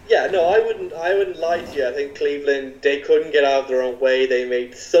 Yeah, no, I wouldn't lie to you. I think Cleveland, they couldn't get out of their own way. They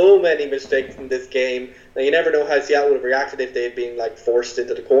made so many mistakes in this game. Now, you never know how Seattle would have reacted if they had been forced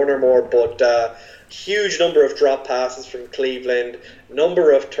into the corner more, but huge number of drop passes from Cleveland,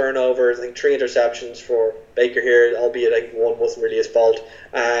 number of turnovers, I think 3 interceptions for Baker here, albeit one wasn't really his fault.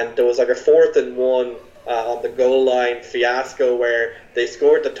 And there was a 4th and 1 on the goal line fiasco where they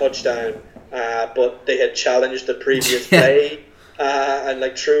scored the touchdown, but they had challenged the previous play. And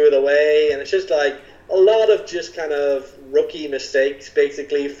threw it away, and it's just a lot of just kind of rookie mistakes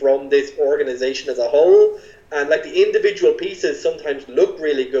basically from this organization as a whole. And the individual pieces sometimes look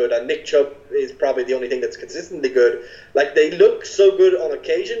really good, and Nick Chubb is probably the only thing that's consistently good. They look so good on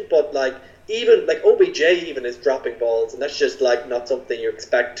occasion, but even OBJ even is dropping balls, and that's just not something you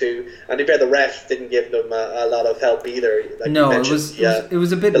expect to. And to be fair, the refs didn't give them a lot of help either. No, it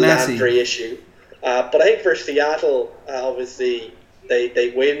was a bit the messy. Landry issue. But I think for Seattle, obviously,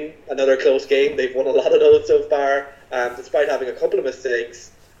 they win another close game. They've won a lot of those so far, despite having a couple of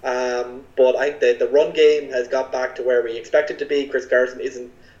mistakes. But I think the run game has got back to where we expect it to be. Chris Carson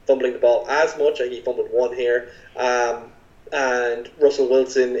isn't fumbling the ball as much. I think he fumbled 1 here. And Russell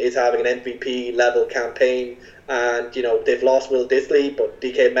Wilson is having an MVP level campaign. And, they've lost Will Disley, but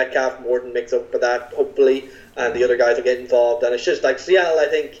DK Metcalf more than makes up for that, hopefully. And the other guys will get involved. And it's just Seattle, I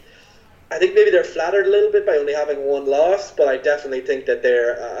think maybe they're flattered a little bit by only having 1 loss, but I definitely think that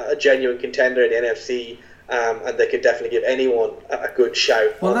they're a genuine contender in the NFC, and they could definitely give anyone a good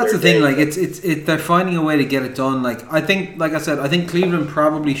shout. Well, that's the thing. They're finding a way to get it done. I think Cleveland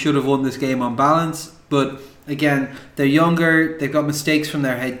probably should have won this game on balance, but again, they're younger. They've got mistakes from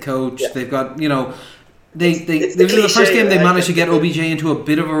their head coach. Yeah. They've got this is the first game they managed to get OBJ into a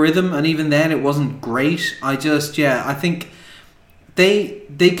bit of a rhythm, and even then it wasn't great. I think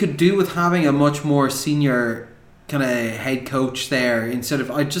they could do with having a much more senior kind of head coach there instead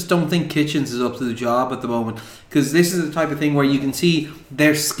of. I just don't think Kitchens is up to the job at the moment, because this is the type of thing where you can see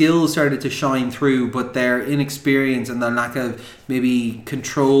their skills started to shine through, but their inexperience and their lack of maybe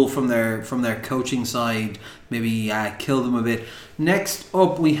control from their coaching side maybe kill them a bit. Next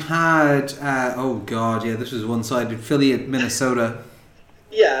up we had this was one-sided, Philly at Minnesota.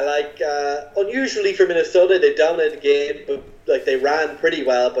 Yeah, unusually for Minnesota, they dominated the game, but they ran pretty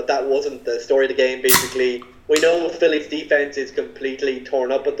well, but that wasn't the story of the game. Basically, we know Philly's defense is completely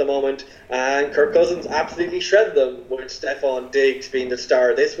torn up at the moment, and Kirk Cousins absolutely shredded them, with Stephon Diggs being the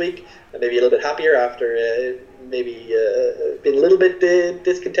star this week, and maybe a little bit happier after been a little bit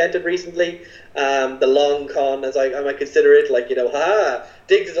discontented recently. The long con, as I might consider it,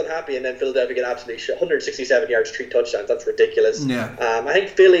 Diggs is unhappy, and then Philadelphia get absolutely 167 yards, 3 touchdowns. That's ridiculous. Yeah. I think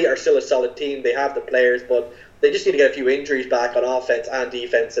Philly are still a solid team. They have the players, but they just need to get a few injuries back on offense and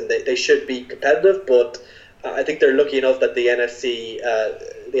defense, and they should be competitive. But I think they're lucky enough that the NFC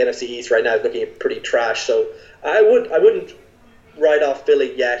East right now is looking pretty trash. So I wouldn't write off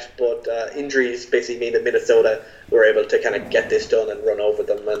Philly yet, but injuries basically mean that Minnesota were able to kind of get this done and run over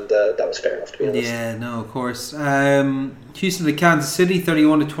them, and that was fair enough, to be honest. Yeah, no, of course. Houston to Kansas City,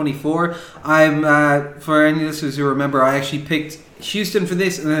 31-24. For any listeners who remember, I actually picked Houston for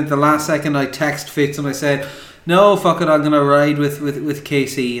this, and then at the last second I text Fitz and I said, no, fuck it, I'm going to ride with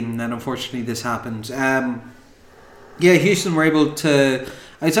KC, and then unfortunately this happened. Houston were able to,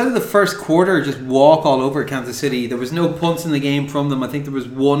 outside of the first quarter, just walk all over Kansas City. There was no punts in the game from them. I think there was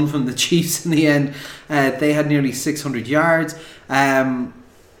one from the Chiefs in the end. They had nearly 600 yards.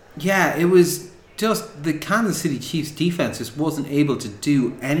 It was just the Kansas City Chiefs defense just wasn't able to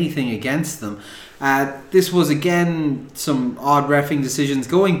do anything against them. This was again some odd reffing decisions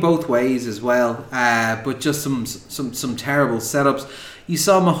going both ways as well, but just some terrible setups. You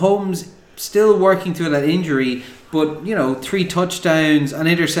saw Mahomes still working through that injury, but 3 touchdowns, an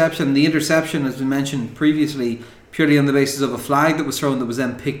interception. The interception, as we mentioned previously, purely on the basis of a flag that was thrown that was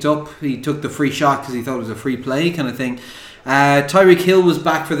then picked up. He took the free shot because he thought it was a free play kind of thing. Tyreek Hill was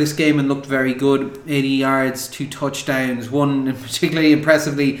back for this game and looked very good. 80 yards, 2 touchdowns, one particularly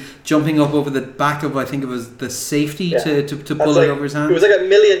impressively jumping up over the back of, I think it was the safety to pull it over his hand. It was like $1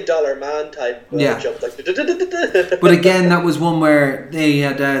 million man type jump. But again, that was one where they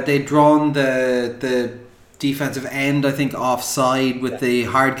had they'd drawn the defensive end, I think, offside with the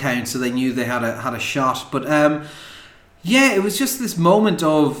hard count, so they knew they had a shot. But it was just this moment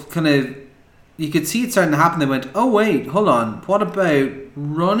of kind of, you could see it starting to happen. They went, oh wait, hold on, what about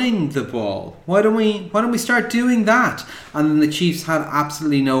running the ball? Why don't we start doing that? And then the Chiefs had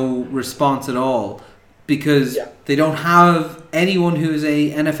absolutely no response at all, because they don't have anyone who is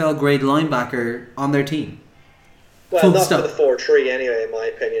a NFL grade linebacker on their team. Well, not for the 4-3 anyway, in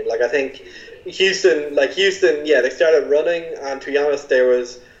my opinion. Like, I think Houston, they started running, and to be honest, there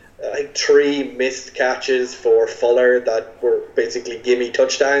was I think 3 missed catches for Fuller that were basically gimme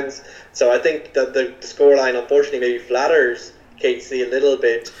touchdowns. So I think that the scoreline unfortunately maybe flatters KC a little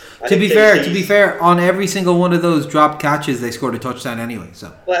bit. To be fair, on every single one of those dropped catches, they scored a touchdown anyway.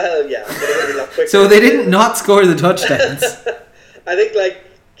 So well, yeah, but it would have been a lot quicker. So they didn't not score the touchdowns. I think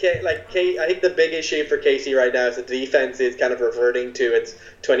I think the big issue for KC right now is that the defense is kind of reverting to its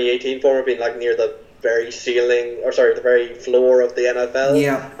 2018 form of being like near the very the very floor of the NFL.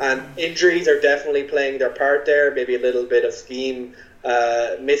 Yeah. And injuries are definitely playing their part there. Maybe a little bit of scheme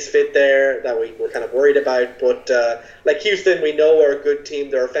misfit there that we were kind of worried about. But like Houston, we know are a good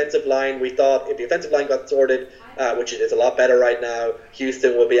team. Their offensive line, we thought if the offensive line got sorted, which is a lot better right now,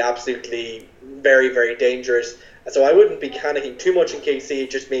 Houston will be absolutely very, very dangerous. So I wouldn't be panicking too much in KC.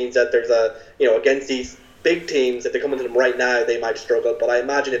 It just means that there's against these big teams, if they come into them right now, they might struggle. But I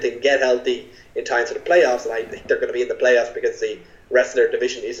imagine if they can get healthy in time for the playoffs, and I think they're going to be in the playoffs because the rest of their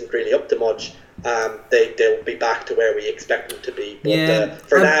division isn't really up to much, they'll be back to where we expect them to be. But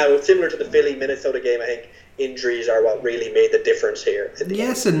for now, similar to the Philly-Minnesota game, I think injuries are what really made the difference here.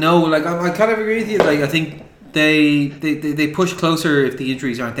 Yes and no. Like I kind of agree with you. Like I think they push closer if the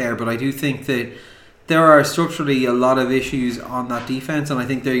injuries aren't there, but I do think that there are structurally a lot of issues on that defense, and I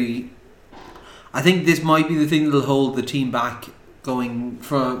think this might be the thing that'll hold the team back going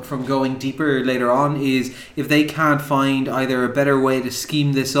from going deeper later on, is if they can't find either a better way to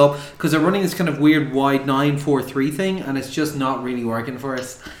scheme this up, because they're running this kind of weird wide 9-4-3 thing, and it's just not really working for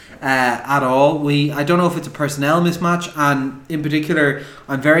us at all. I don't know if it's a personnel mismatch, and in particular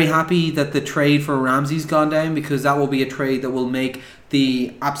I'm very happy that the trade for Ramsey's gone down, because that will be a trade that will make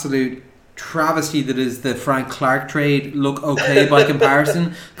the absolute travesty that is the Frank Clark trade look okay by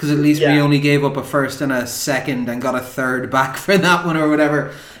comparison, because at least we only gave up a first and a second and got a third back for that one or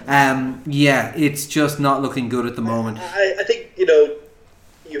whatever. It's just not looking good at the moment. I think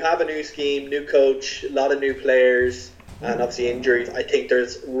you have a new scheme, new coach, a lot of new players, and obviously injuries. I think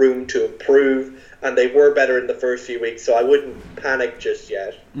there's room to improve, and they were better in the first few weeks, so I wouldn't panic just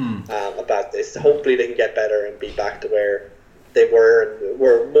yet about this. Hopefully they can get better and be back to where they were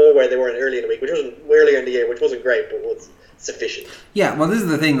more where they were early in the week, which wasn't earlier in the year, which wasn't great, but was sufficient. Yeah, well, this is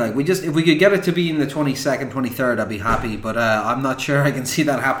the thing. Like, if we could get it to be in the 22nd, 23rd, I'd be happy. But I'm not sure I can see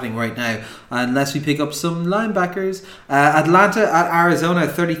that happening right now, unless we pick up some linebackers. Atlanta at Arizona,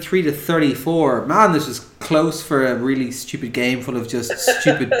 33-34. Man, this was close for a really stupid game full of just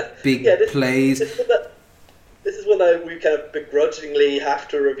stupid big plays. This is one we kind of begrudgingly have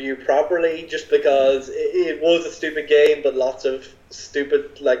to review properly, just because it was a stupid game, but lots of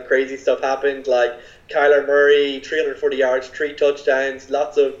stupid, like, crazy stuff happened. Like Kyler Murray, 340 yards, 3 touchdowns,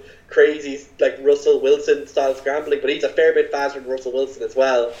 lots of crazy, like, Russell Wilson style scrambling, but he's a fair bit faster than Russell Wilson as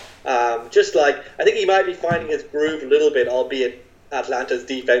well. I think he might be finding his groove a little bit, albeit Atlanta's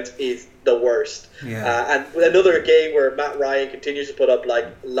defense is the worst. Yeah. And another game where Matt Ryan continues to put up like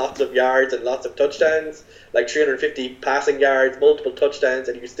lots of yards and lots of touchdowns, like 350 passing yards, multiple touchdowns,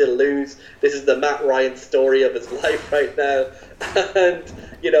 and you still lose. This is the Matt Ryan story of his life right now. And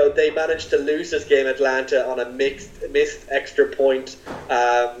they managed to lose this game, Atlanta, on a missed extra point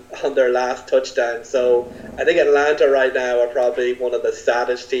on their last touchdown. So I think Atlanta right now are probably one of the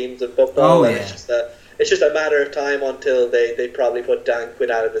saddest teams in football. Oh, and yeah. it's just a matter of time until they probably put Dan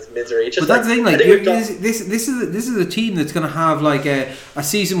Quinn out of his misery. It's just but that's the thing, like this is a team that's going to have like a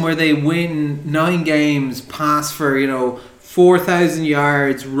season where they win 9 games, pass for 4,000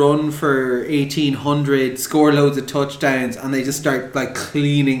 yards, run for 1,800, score loads of touchdowns, and they just start like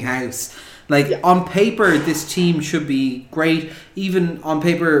cleaning house. Like on paper, this team should be great. Even on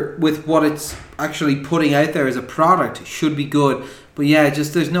paper, with what it's actually putting out there as a product, should be good. But yeah,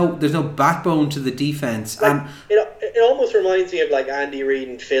 just there's no backbone to the defense. Like, And it almost reminds me of like Andy Reid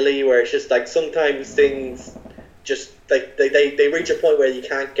and Philly, where it's just like sometimes things just like they reach a point where you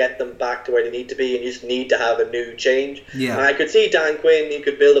can't get them back to where they need to be, and you just need to have a new change. Yeah. And I could see Dan Quinn, he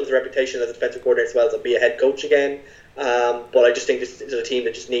could build up the reputation as a defensive coordinator as well as be a head coach again. But I just think this is a team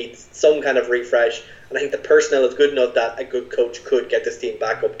that just needs some kind of refresh, and I think the personnel is good enough that a good coach could get this team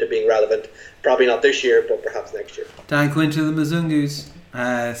back up to being relevant. Probably not this year, but perhaps next year. Dan Quinn to the Mizungus.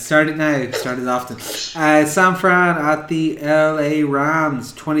 Start it now. Start it often. San Fran at the LA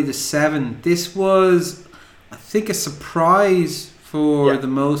Rams, 20-7. This was, I think, a surprise for the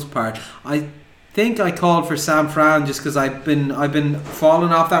most part. I think I called for San Fran just because I've been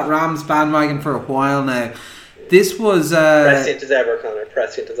falling off that Rams bandwagon for a while now. This was prescient as ever, Connor.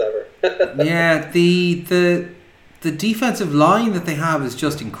 Prescient as ever. Yeah, the defensive line that they have is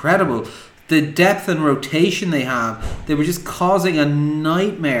just incredible. The depth and rotation they have, they were just causing a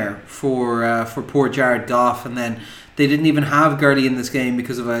nightmare for poor Jared Goff, and then they didn't even have Gurley in this game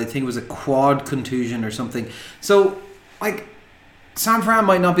because of I think it was a quad contusion or something. So like San Fran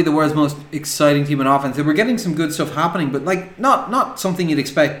might not be the world's most exciting team in offense. They were getting some good stuff happening, but like not something you'd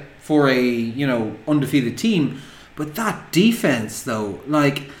expect for a undefeated team. But that defense though,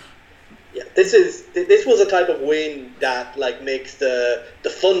 like. Yeah, this was a type of win that like makes the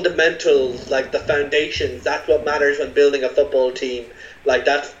fundamentals, like the foundations. That's what matters when building a football team. Like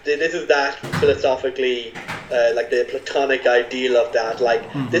this is that philosophically, like the platonic ideal of that. Like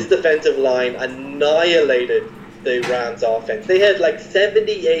this defensive line annihilated the Rams offense. They had like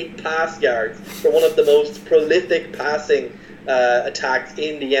 78 pass yards for one of the most prolific passing attacks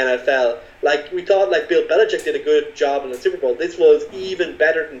in the NFL. Like we thought, like Bill Belichick did a good job in the Super Bowl. This was even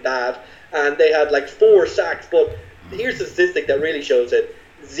better than that. And they had like 4 sacks, but here's the statistic that really shows it: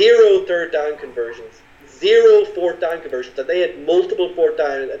 0 third down conversions, 0 fourth down conversions. That they had multiple fourth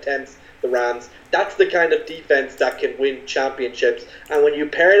down attempts. The Rams. That's the kind of defense that can win championships. And when you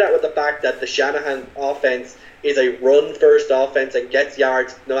pair that with the fact that the Shanahan offense is a run-first offense and gets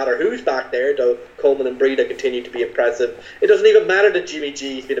yards no matter who's back there, though Coleman and Breida continue to be impressive. It doesn't even matter that Jimmy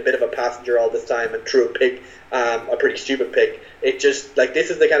G's been a bit of a passenger all this time and threw a pick, a pretty stupid pick. It just, like,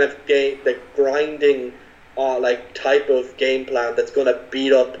 this is the kind of game, the grinding, like, type of game plan that's going to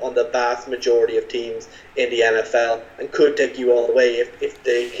beat up on the vast majority of teams in the NFL and could take you all the way if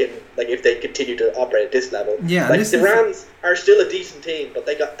they continue to operate at this level. Yeah, like the Rams are still a decent team, but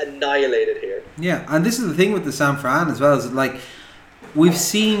they got annihilated here. Yeah, and this is the thing with the San Fran as well, is that, like, we've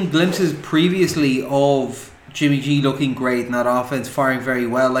seen glimpses previously of Jimmy G looking great and that offense firing very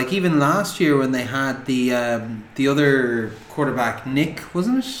well. Like even last year when they had the other quarterback, Nick,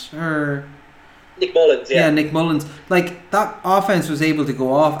 wasn't it? Or Nick Mullins, yeah. Yeah, Nick Mullins. Like, that offense was able to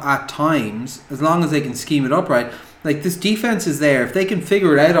go off at times, as long as they can scheme it up right. Like, this defense is there. If they can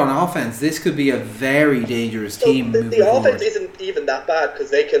figure it out on offense, this could be a very dangerous team. The offense isn't even that bad because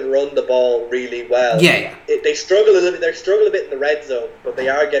they can run the ball really well. Yeah. They struggle a little bit. They struggle a bit in the red zone, but they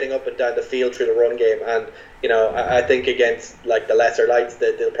are getting up and down the field through the run game. And I think against like the lesser lights,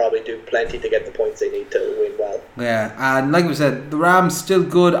 they'll probably do plenty to get the points they need to win well. Yeah, and like we said, the Rams still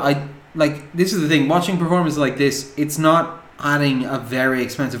good. This is the thing. Watching performances like this, it's not adding a very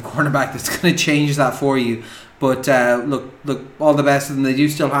expensive cornerback that's going to change that for you. But look, all the best of them. They do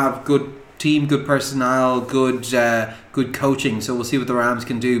still have good team, good personnel, good coaching. So we'll see what the Rams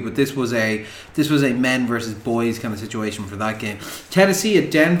can do. But this was a men versus boys kind of situation for that game. Tennessee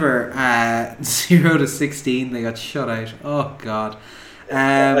at Denver, 0-16. They got shut out. Oh God.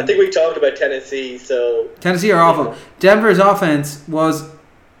 I think we talked about Tennessee. So Tennessee are awful. Denver's offense was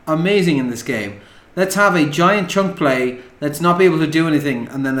amazing in this game. Let's have a giant chunk play. Let's not be able to do anything,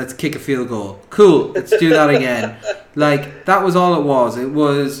 and then let's kick a field goal. Cool. Let's do that again. Like, that was all it was. It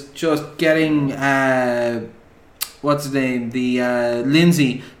was just getting what's his name, the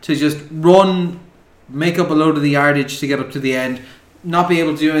Lindsay, to just run, make up a load of the yardage to get up to the end, not be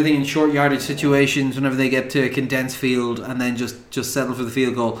able to do anything in short yardage situations whenever they get to a condensed field, and then just settle for the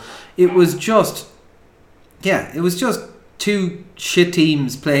field goal. It was just two shit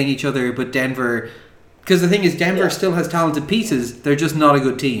teams playing each other, but Denver. Because the thing is, Denver still has talented pieces. They're just not a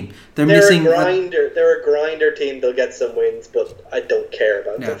good team. They're missing. They're a grinder team. They'll get some wins, but I don't care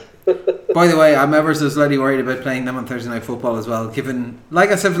about them. By the way, I'm ever so slightly worried about playing them on Thursday Night Football as well. Given, like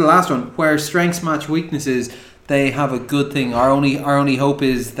I said for the last one, where strengths match weaknesses, they have a good thing. Our only hope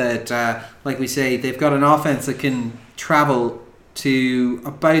is that, like we say, they've got an offense that can travel to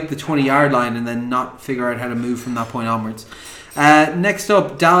about the 20-yard line and then not figure out how to move from that point onwards. Next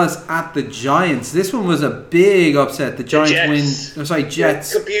up, Dallas at the Giants. This one was a big upset. The Giants win.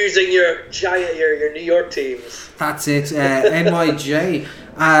 Jets. You're confusing your New York teams. That's it. NYJ.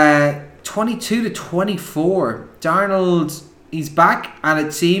 22-24. Darnold, he's back, and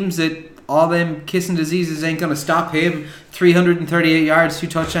it seems that all them kissing diseases ain't going to stop him. 338 yards, 2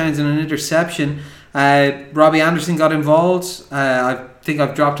 touchdowns, and an interception. Robbie Anderson got involved. I think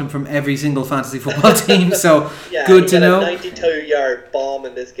I've dropped him from every single fantasy football team, so good to know. A 92-yard bomb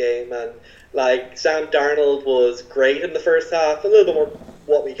in this game, and like Sam Darnold was great in the first half. A little bit more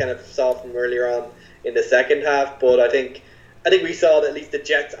what we kind of saw from earlier on in the second half, but I think we saw that at least the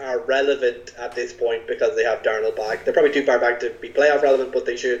Jets are relevant at this point because they have Darnold back. They're probably too far back to be playoff relevant, but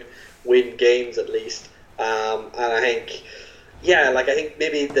they should win games at least. And I think. Yeah, I think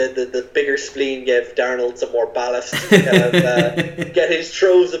maybe the bigger spleen gave Darnold some more ballast to kind of, get his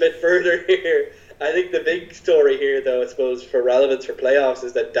throws a bit further here. I think the big story here, though, I suppose, for relevance for playoffs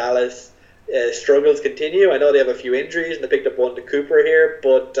is that Dallas struggles continue. I know they have a few injuries and they picked up one to Cooper here,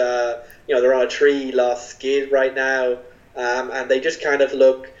 but they're on a 3-loss skid right now, and they just kind of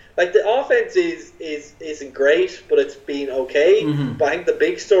look like the offense isn't great, but it's been okay. Mm-hmm. But I think the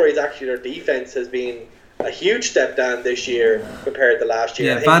big story is actually their defense has been a huge step down this year compared to last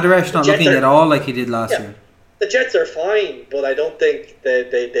year. Yeah, Van Der Esch not looking at all like he did last year. The Jets are fine, but I don't think I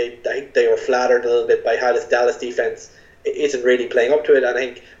think they were flattered a little bit by how this Dallas defense isn't really playing up to it. And I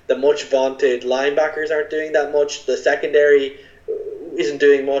think the much vaunted linebackers aren't doing that much. The secondary isn't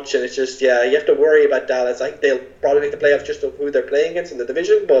doing much, and it's just you have to worry about Dallas. I think they'll probably make the playoffs just of who they're playing against in the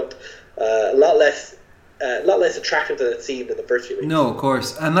division, but a lot less attractive than it seemed in the first few weeks. No, of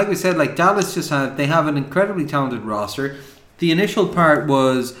course. And like we said, Dallas they have an incredibly talented roster. The initial part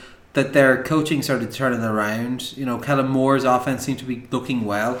was that their coaching started turning around. Kellen Moore's offense seemed to be looking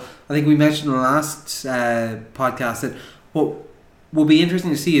well. I think we mentioned in the last podcast that what will be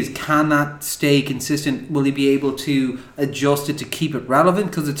interesting to see is, can that stay consistent? Will he be able to adjust it to keep it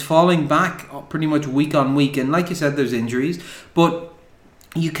relevant? Because it's falling back pretty much week on week. And like you said, there's injuries. But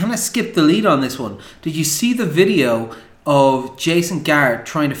you kind of skipped the lead on this one. Did you see the video of Jason Garrett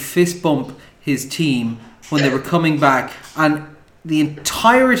trying to fist bump his team when they were coming back, and the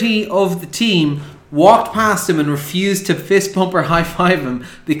entirety of the team walked past him and refused to fist bump or high five him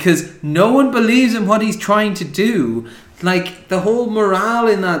because no one believes in what he's trying to do? The whole morale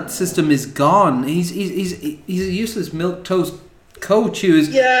in that system is gone. He's a useless milquetoast coach who has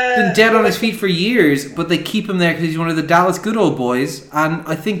been dead on his feet for years, but they keep him there because he's one of the Dallas good old boys, and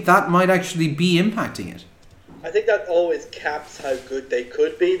I think that might actually be impacting it. I think that always caps how good they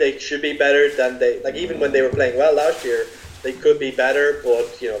could be. They should be better than they even when they were playing well last year. They could be better,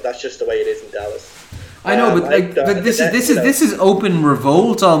 but that's just the way it is in Dallas. I know, but this is open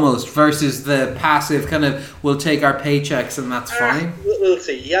revolt almost versus the passive kind of we'll take our paychecks and that's fine. We'll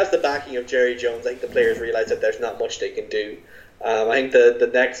see. He has the backing of Jerry Jones. I think the players realize that there's not much they can do. I think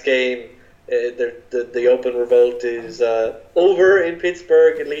the next game, the open revolt is over in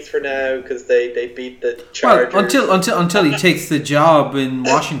Pittsburgh, at least for now, because they beat the Chargers. Well, until he takes the job in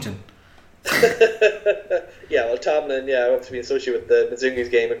Washington. Tomlin, wants to be associated with the Zungi's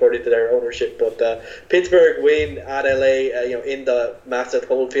game according to their ownership. But Pittsburgh win at LA, in the massive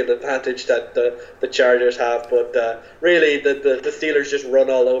home field advantage that the Chargers have. But really, the Steelers just run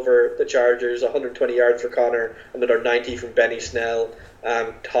all over the Chargers. 120 yards for Connor, another 90 from Benny Snell.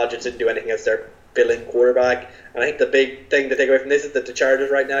 Hodgins didn't do anything as their fill-in quarterback. And I think the big thing to take away from this is that the Chargers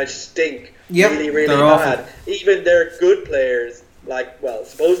right now stink really, really bad. Awful. Even their good players,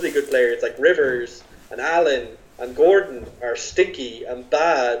 supposedly good players like Rivers and Allen and Gordon are stinky and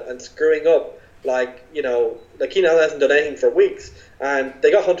bad and screwing up. Keenan Allen hasn't done anything for weeks, and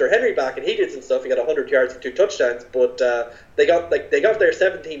they got Hunter Henry back and he did some stuff. He got 100 yards for 2 touchdowns, but they got their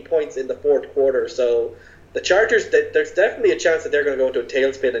 17 points in the fourth quarter. So the Chargers, there's definitely a chance that they're going to go into a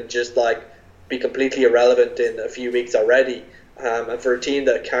tailspin and just be completely irrelevant in a few weeks already. And for a team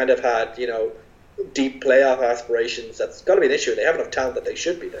that kind of had deep playoff aspirations, that's got to be an issue. They have enough talent that they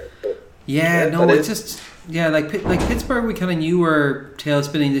should be there. But yeah, no, it's just like Pittsburgh. We kind of knew were tail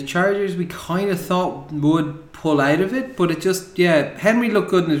spinning. The Chargers, we kind of thought would pull out of it, but it just Henry looked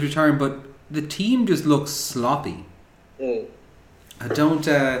good in his return, but the team just looks sloppy. I don't.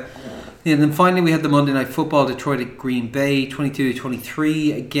 And then finally we had the Monday Night Football, Detroit at Green Bay,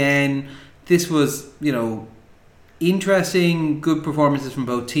 22-23. Again, this was interesting, good performances from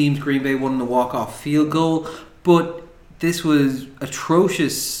both teams. Green Bay won the walk-off field goal, but this was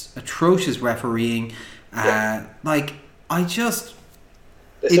atrocious refereeing. It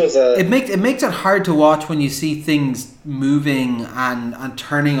makes it hard to watch when you see things moving and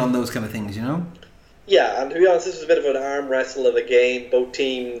turning on those kind of things, Yeah, and to be honest, this was a bit of an arm wrestle of a game. Both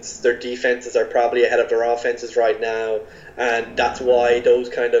teams, their defenses are probably ahead of their offenses right now, and that's why those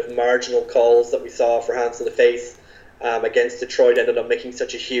kind of marginal calls that we saw for hands to the face against Detroit ended up making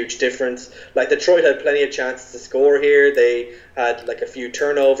such a huge difference. Like, Detroit had plenty of chances to score here. They had a few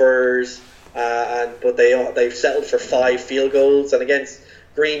turnovers, but they've settled for 5 field goals. And against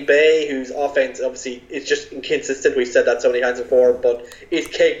Green Bay, whose offense obviously is just inconsistent, we've said that so many times before, but is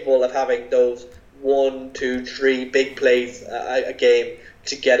capable of having those 1, 2, 3 big plays a game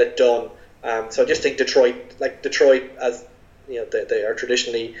to get it done. So I just think Detroit, as they are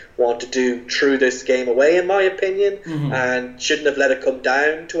traditionally want to do, threw this game away, in my opinion, and shouldn't have let it come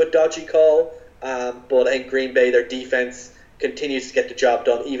down to a dodgy call. But I think Green Bay, their defense continues to get the job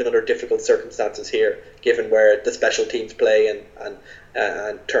done even under difficult circumstances here, given where the special teams play and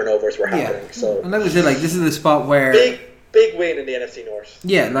turnovers were happening. So, and that was it. This is the spot where big win in the NFC North.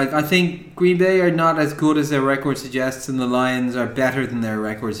 Yeah, I think Green Bay are not as good as their record suggests, and the Lions are better than their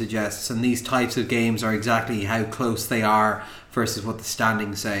record suggests. And these types of games are exactly how close they are versus what the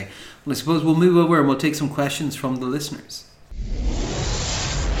standings say. Well, I suppose we'll move over and we'll take some questions from the listeners.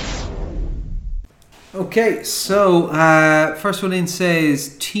 Okay, so first one in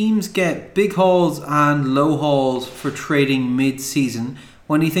says, teams get big hauls and low hauls for trading mid-season.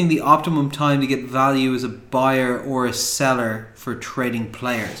 When do you think the optimum time to get value as a buyer or a seller for trading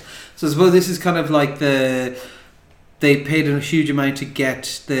players? So I suppose this is kind of like they paid a huge amount to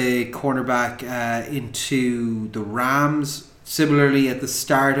get the cornerback into the Rams. Similarly, at the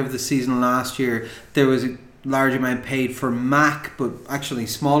start of the season last year, there was a large amount paid for Mack, but actually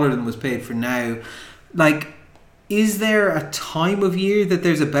smaller than was paid for now. Is there a time of year that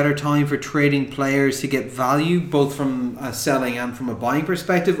there's a better time for trading players to get value, both from a selling and from a buying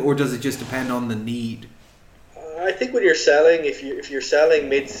perspective, or does it just depend on the need? I think when you're selling, if you're selling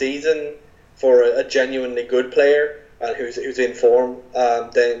mid-season for a genuinely good player and who's in form,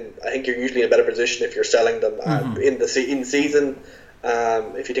 then I think you're usually in a better position if you're selling them in season.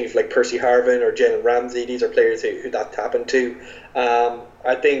 If you think of Percy Harvin or Jalen Ramsey, these are players who that happened to.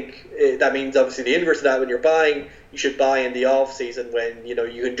 I think that means obviously the inverse of that. When you're buying, you should buy in the off season when you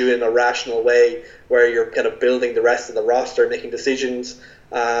can do it in a rational way where you're kind of building the rest of the roster, making decisions.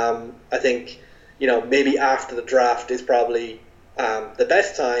 I think maybe after the draft is probably the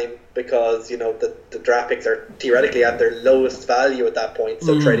best time because the draft picks are theoretically at their lowest value at that point.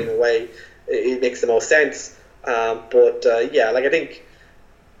 So trading away it makes the most sense. I think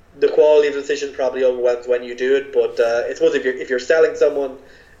the quality of the decision probably overwhelms when you do it. But I suppose if you're selling someone,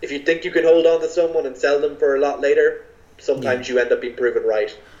 if you think you can hold on to someone and sell them for a lot later, sometimes you end up being proven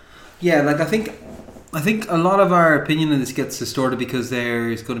right. Yeah, I think a lot of our opinion on this gets distorted because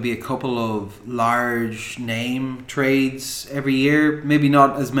there's going to be a couple of large name trades every year. Maybe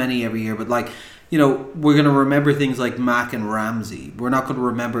not as many every year, but we're going to remember things like Mack and Ramsey. We're not going to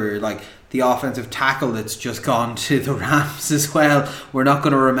remember the offensive tackle that's just gone to the Rams as well. We're not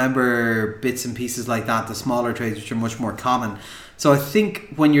going to remember bits and pieces like that, the smaller trades which are much more common. So I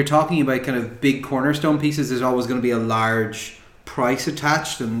think when you're talking about kind of big cornerstone pieces, there's always going to be a large price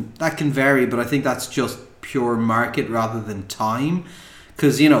attached, and that can vary, but I think that's just pure market rather than time.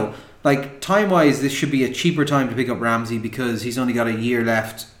 Because, time-wise, this should be a cheaper time to pick up Ramsey because he's only got a year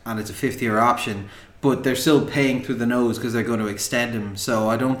left and it's a 5th-year option, but they're still paying through the nose because they're going to extend him. So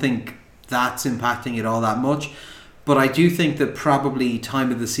I don't think that's impacting it all that much. But I do think that probably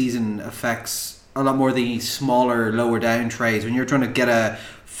time of the season affects a lot more the smaller, lower down trades. When you're trying to get a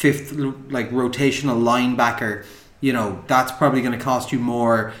 5th, rotational linebacker, that's probably going to cost you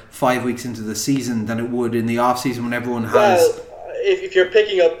more 5 weeks into the season than it would in the off season when everyone has. Well, if you're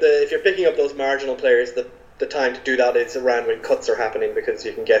picking up those marginal players, the time to do that is around when cuts are happening because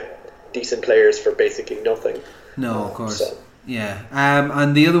you can get decent players for basically nothing. No, of course. Yeah.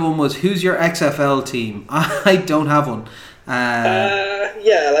 And the other one was, who's your XFL team? I don't have one. I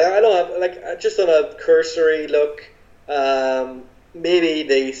don't have just on a cursory look. maybe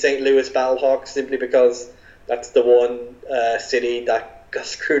the St. Louis Battlehawks, simply because that's the one city that got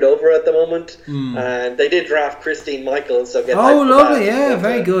screwed over at the moment. And they did draft Christine Michaels. So lovely, yeah,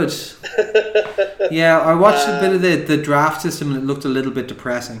 very good. Yeah, I watched a bit of the draft system and it looked a little bit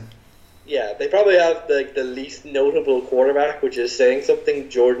depressing. Yeah, they probably have the least notable quarterback, which is saying something.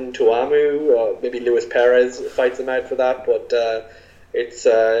 Jordan Tuamu, maybe Luis Perez fights them out for that, but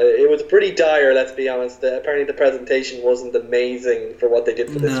it was pretty dire. Let's be honest. Apparently, the presentation wasn't amazing for what they did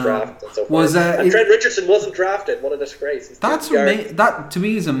for this draft and so forth. And Trent Richardson wasn't drafted. What a disgrace! That to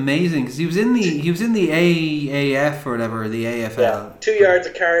me is amazing because he was in the AAF or whatever, the AFL. Yeah, 2 yards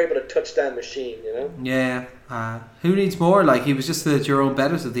a carry, but a touchdown machine. You know. Yeah. Who needs more? Like, he was just the Jerome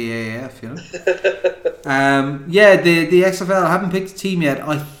Bettis of the AAF, you know. The XFL. I haven't picked a team yet.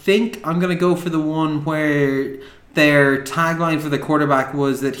 I think I'm going to go for the one where their tagline for the quarterback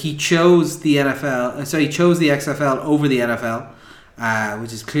was that he chose the NFL. So he chose the XFL over the NFL,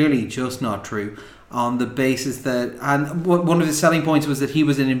 which is clearly just not true. On the basis that, and one of his selling points was that he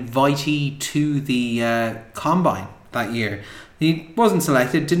was an invitee to the combine that year. He wasn't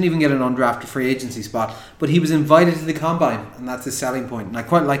selected, didn't even get an undrafted free agency spot, but he was invited to the combine, and that's his selling point. And I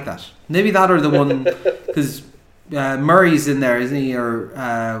quite like that. Maybe that or the one, because Murray's in there, isn't he? Or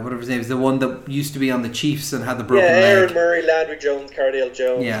whatever his name is, the one that used to be on the Chiefs and had the broken leg. Yeah, Aaron Murray, Landry Jones, Cardale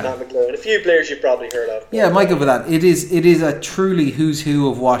Jones, Matt McGloin, a few players you've probably heard of. Yeah, I might go for that. It is a truly who's who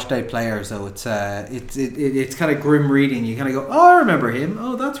of washed out players, though. It's kind of grim reading. You kind of go, oh, I remember him.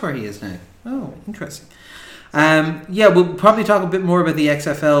 Oh, that's where he is now. Oh, interesting. We'll probably talk a bit more about the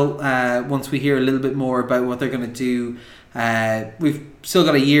XFL once we hear a little bit more about what they're going to do. We've still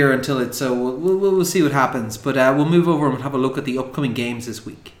got a year until it, so we'll see what happens. But we'll move over and have a look at the upcoming games this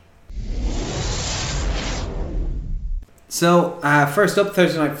week. So first up,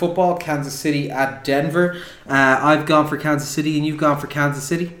 Thursday Night Football, Kansas City at Denver. I've gone for Kansas City, and you've gone for Kansas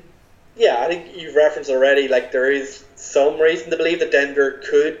City. Yeah, I think you've referenced already. Like, there is some reason to believe that Denver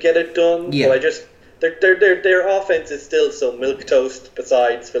could get it done. Yeah. But their offense is still so milquetoast.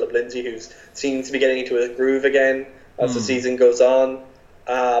 Besides Philip Lindsay, who seems to be getting into a groove again as the season goes on.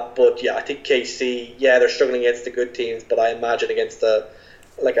 But yeah, I think KC. Yeah, they're struggling against the good teams, but I imagine against a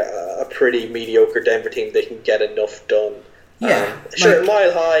pretty mediocre Denver team, they can get enough done. Yeah, sure.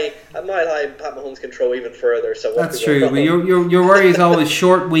 Mile high, Pat Mahomes can throw even further. So that's true. But your worry is always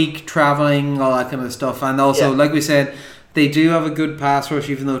short week, traveling, all that kind of stuff, and also, like we said, they do have a good pass rush,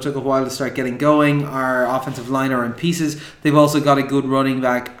 even though it took a while to start getting going. Our offensive line are in pieces. They've also got a good running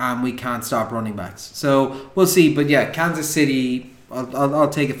back, and we can't stop running backs. So we'll see. But yeah, Kansas City, I'll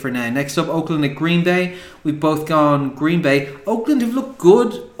take it for now. Next up, Oakland at Green Bay. We've both gone Green Bay. Oakland have looked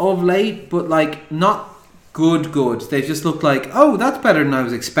good of late, but like not good. They've just looked like, oh, that's better than I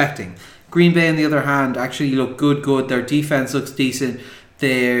was expecting. Green Bay, on the other hand, actually look good. Their defense looks decent.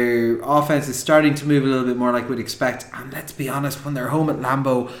 Their offense is starting to move a little bit more like we'd expect. And let's be honest, when they're home at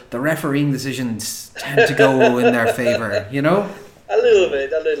Lambeau, the refereeing decisions tend to go in their favour, you know? A little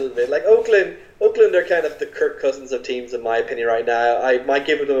bit. Like Oakland are kind of the Kirk Cousins of teams, in my opinion, right now. I might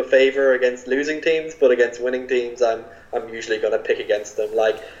give them a favour against losing teams, but against winning teams, I'm usually going to pick against them.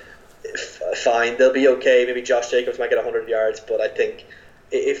 Like, fine, they'll be okay. Maybe Josh Jacobs might get 100 yards, but I think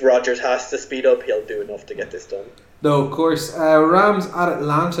if Rodgers has to speed up, he'll do enough to get this done. No, of course. Rams at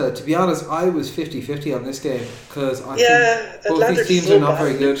Atlanta. To be honest, I was 50-50 on this game because I think both these teams are not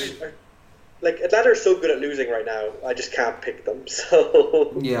very good. Like, Atlanta are so good at losing right now, I just can't pick them.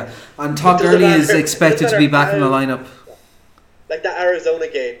 So yeah, and Todd Gurley is expected to be back in the lineup. Like that Arizona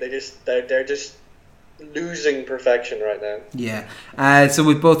game, they're just losing perfection right now. Yeah. So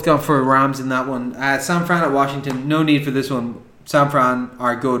we've both gone for Rams in that one. San Fran at Washington. No need for this one. San Fran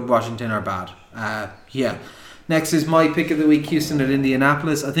are good. Washington are bad. Yeah. Next is my pick of the week, Houston at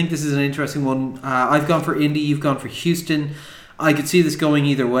Indianapolis. I think this is an interesting one. I've gone for Indy, you've gone for Houston. I could see this going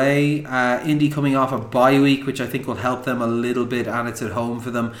either way. Indy coming off a bye week, which I think will help them a little bit, and it's at home for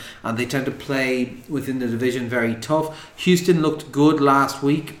them, and they tend to play within the division very tough. Houston looked good last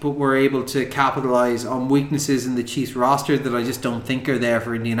week, but were able to capitalise on weaknesses in the Chiefs roster that I just don't think are there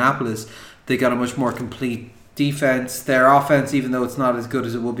for Indianapolis. They got a much more complete defense. Their offense, even though it's not as good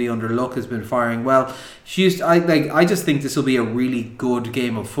as it will be under Luck, has been firing well. I just think this will be a really good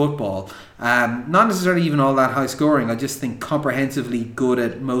game of football. Not necessarily even all that high scoring. I just think comprehensively good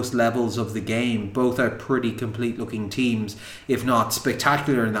at most levels of the game. Both are pretty complete looking teams, if not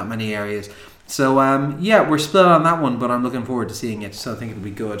spectacular in that many areas. So we're split on that one, but I'm looking forward to seeing it. So I think it'll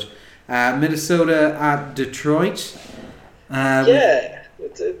be good. Minnesota at Detroit.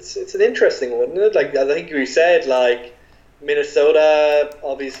 It's an interesting one, isn't it? Like, I think we said, like, Minnesota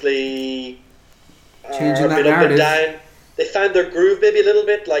obviously changing are a that bit narrative. up and down. they found their groove maybe a little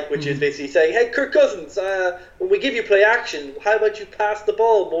bit, like which is basically saying, "Hey, Kirk Cousins, when we give you play action, how about you pass the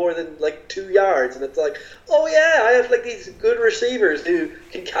ball more than like 2 yards?" And it's like, "Oh yeah, I have like these good receivers who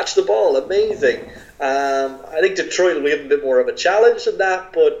can catch the ball, amazing." I think Detroit will give a bit more of a challenge than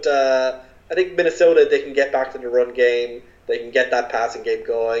that, but I think Minnesota, they can get back to the run game, they can get that passing game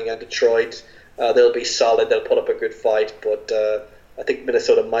going, and Detroit, they'll be solid, they'll put up a good fight, but I think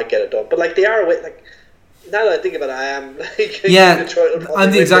Minnesota might get it done. But like they are like. Now that I think about it, I am like Detroit.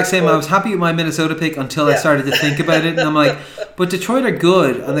 I'm the exact same. I was happy with my Minnesota pick until I started to think about it, and I'm like, but Detroit are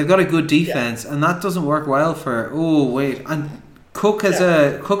good, and they've got a good defense, and that doesn't work well for. Oh wait, and Cook has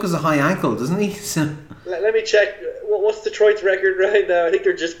a high ankle, doesn't he? So. Let me check. What's Detroit's record right now? I think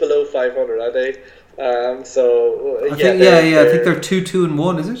they're just below 500, are they? I think I think they're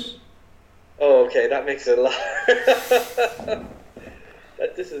 2-2-1. Is it? Oh, okay, that makes it a lot.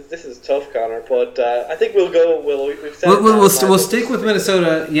 This is tough, Connor, but I think we'll go. We'll stick with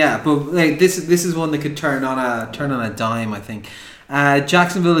Minnesota, but like this is one that could turn on a dime. I think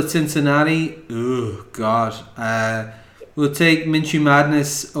Jacksonville at Cincinnati. Oh God, we'll take Minshew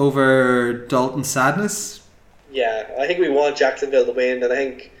Madness over Dalton Sadness. Yeah, I think we want Jacksonville to win, and I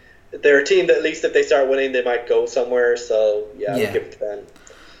think they're a team that at least if they start winning, they might go somewhere. So we'll give it to them.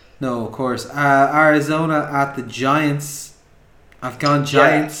 No, of course. Arizona at the Giants. I've gone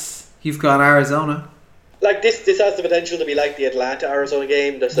Giants. You've gone Arizona. Like this has the potential to be like the Atlanta-Arizona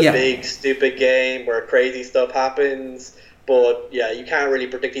game. There's a big, stupid game where crazy stuff happens. But you can't really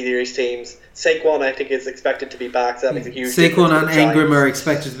predict either of these teams. Saquon, I think, is expected to be back, so that makes a huge difference. Saquon and Ingram are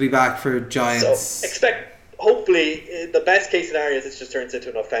expected to be back for Giants. So hopefully, the best case scenario is it just turns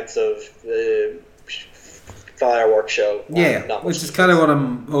into an offensive fireworks show. Which is kind of what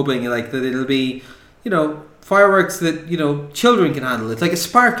I'm hoping. Like that, it'll be, fireworks that children can handle. It's like a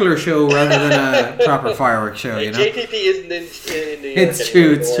sparkler show rather than a proper fireworks show. JTP isn't in New York. It's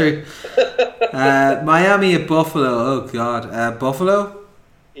true. It's true. Miami at Buffalo. Oh God, Buffalo.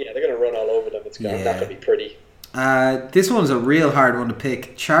 Yeah, they're gonna run all over them. It's not gonna be pretty. This one's a real hard one to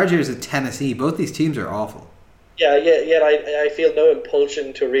pick. Chargers at Tennessee. Both these teams are awful. Yeah. I feel no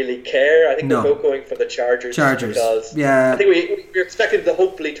impulsion to really care. I think we're both going for the Chargers. Because I think we're expected to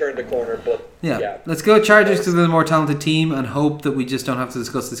hopefully turn the corner, but let's go Chargers because they're the more talented team, and hope that we just don't have to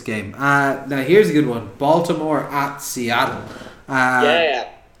discuss this game. Now here's a good one: Baltimore at Seattle.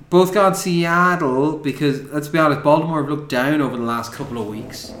 Both got Seattle because let's be honest, Baltimore have looked down over the last couple of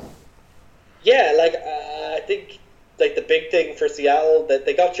weeks. Yeah, I think. Like the big thing for Seattle, that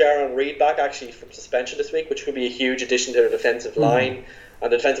they got Jaron Reed back actually from suspension this week, which could be a huge addition to their defensive line.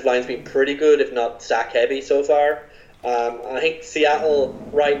 And the defensive line's been pretty good, if not sack heavy so far. I think Seattle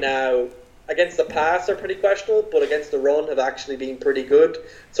right now against the pass are pretty questionable, but against the run have actually been pretty good.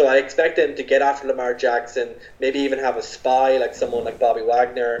 So I expect them to get after Lamar Jackson, maybe even have a spy like someone like Bobby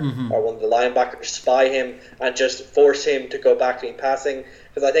Wagner or one of the linebackers spy him and just force him to go back to passing.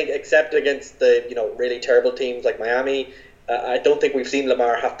 Because I think, except against the really terrible teams like Miami, I don't think we've seen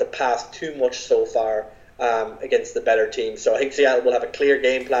Lamar have to pass too much so far against the better teams. So I think Seattle will have a clear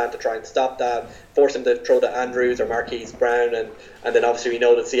game plan to try and stop that, force him to throw to Andrews or Marquise Brown, and then obviously we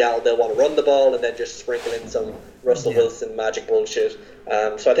know that Seattle, they'll want to run the ball and then just sprinkle in some Russell Wilson magic bullshit.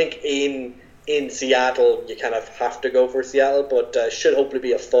 So I think in Seattle, you kind of have to go for Seattle, but should hopefully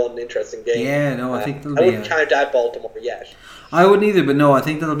be a fun, interesting game. I think I wouldn't count out Baltimore yet. I wouldn't either, but no, I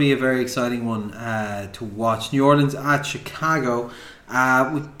think that'll be a very exciting one to watch. New Orleans at Chicago.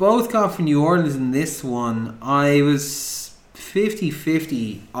 We've both gone for New Orleans in this one. I was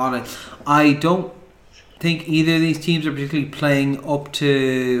 50-50 on it. I don't think either of these teams are particularly playing up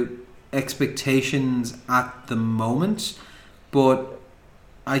to expectations at the moment, but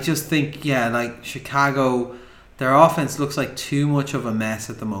I just think, like Chicago, their offense looks like too much of a mess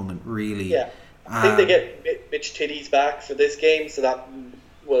at the moment, really. Yeah. I think they get Mitch Titties back for this game, so that,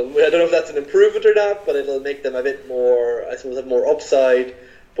 well, I don't know if that's an improvement or not, but it'll make them a bit more, I suppose, have more upside.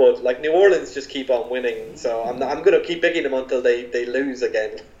 But like New Orleans just keep on winning, so I'm going to keep picking them until they lose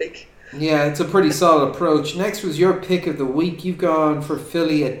again. Yeah, it's a pretty solid approach. Next was your pick of the week. You've gone for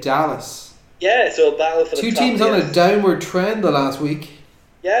Philly at Dallas. Yeah, so a battle for the top. Two teams on a downward trend the last week.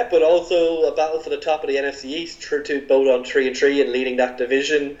 Yeah, but also a battle for the top of the NFC East. To both on 3-3 and leading that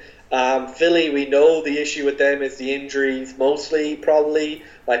division. Philly, we know the issue with them is the injuries, mostly, probably.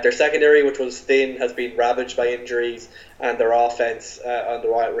 Like their secondary, which was thin, has been ravaged by injuries, and their offense on the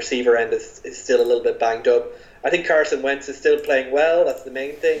wide receiver end is still a little bit banged up. I think Carson Wentz is still playing well. That's the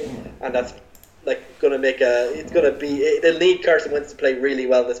main thing, and that's like going to make they'll need Carson Wentz to play really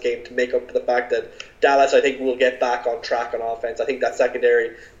well in this game to make up for the fact that Dallas, I think, will get back on track on offense. I think that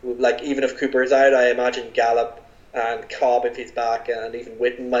secondary, like even if Cooper is out, I imagine Gallup and Cobb if he's back, and even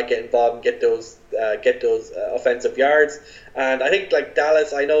Witten might get involved and get those offensive yards. And I think like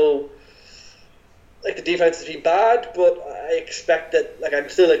Dallas, I know like the defense has been bad, but I expect that I'm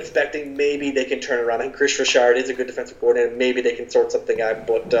still expecting maybe they can turn around. I think Chris Richard is a good defensive coordinator, maybe they can sort something out.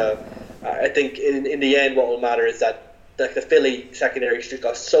 But I think in the end, what will matter is that like the Philly secondary just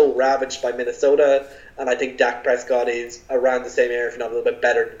got so ravaged by Minnesota, and I think Dak Prescott is around the same area, if not a little bit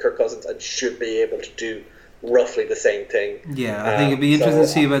better than Kirk Cousins, and should be able to do roughly the same thing. Yeah, I think it'd be interesting to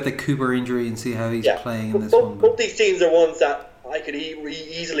see about the Cooper injury and see how he's playing in this one. Both these teams are ones that I could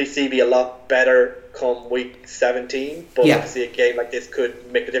easily see be a lot better come week 17, but obviously a game like this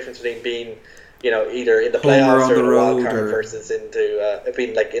could make the difference between being, either in the playoffs or in the wild card versus into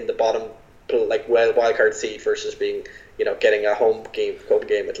being like in the bottom, like wild card seed versus being, getting a home game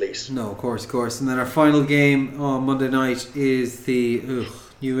at least. No, of course. And then our final game on Monday night is the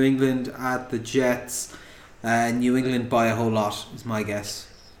New England at the Jets. New England by a whole lot is my guess.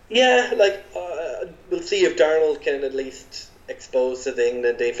 Yeah, we'll see if Darnold can at least expose to the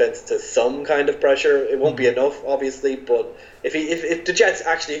England defense to some kind of pressure. It won't be enough, obviously, but if the Jets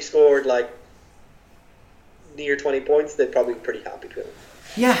actually scored near 20 points, they'd probably be pretty happy with them.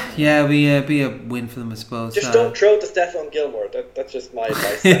 Yeah, be a win for them, I suppose. Just don't throw it to Stephon Gilmore. That's just my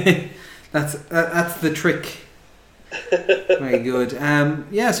advice. That's the trick. Very good.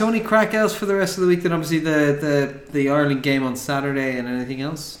 So any crack else for the rest of the week? Then obviously the Ireland game on Saturday, and anything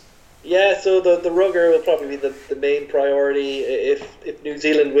else? Yeah, so the rugger will probably be the main priority. If New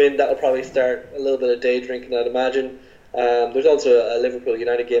Zealand win, that'll probably start a little bit of day drinking, I'd imagine. There's also a Liverpool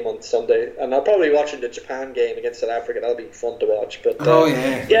United game on Sunday, and I'll probably be watching the Japan game against South Africa. That'll be fun to watch. But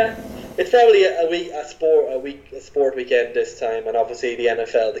it's probably a sport weekend this time, and obviously the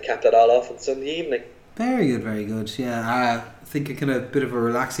NFL to cap that all off on Sunday evening. Very good. Yeah, I think a kind of bit of a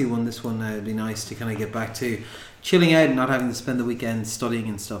relaxing one. This one would be nice to kind of get back to chilling out and not having to spend the weekend studying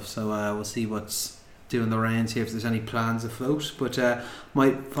and stuff. So we'll see what's doing the rounds here, if there's any plans afloat. But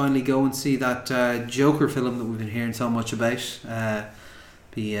might finally go and see that Joker film that we've been hearing so much about.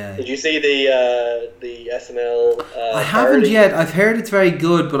 Did you see the SNL? I haven't yet. I've heard it's very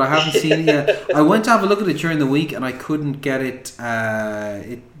good, but I haven't seen it yet. I went to have a look at it during the week and I couldn't get it.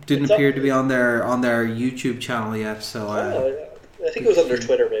 It didn't appear to be on their YouTube channel yet. So I think it was under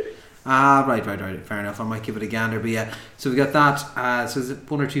Twitter maybe. Right. Fair enough. I might give it a gander. But so we got that. So there's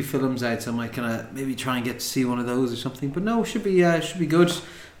one or two films out. So I might kind of maybe try and get to see one of those or something. But no, should be good.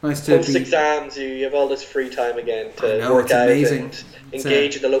 Nice to post exams. You have all this free time again to work out and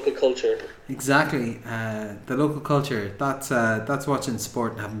engage in the local culture. Exactly, the local culture. That's watching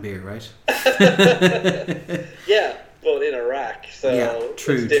sport and having beer, right? Yeah, but in Iraq, so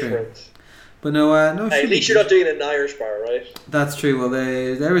true, it's different. True. But no. Hey, at least you're not doing it in an Irish bar, right? That's true. Well,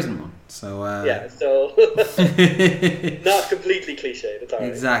 there isn't one, so so not completely cliche. It's all right.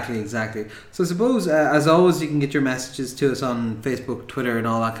 Exactly. So I suppose, as always, you can get your messages to us on Facebook, Twitter, and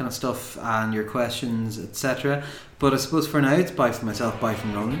all that kind of stuff, and your questions, etc. But I suppose for now, it's bye from myself, bye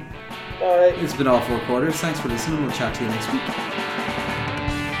from Ronan. Bye. It's been all 4 quarters. Thanks for listening. We'll chat to you next week.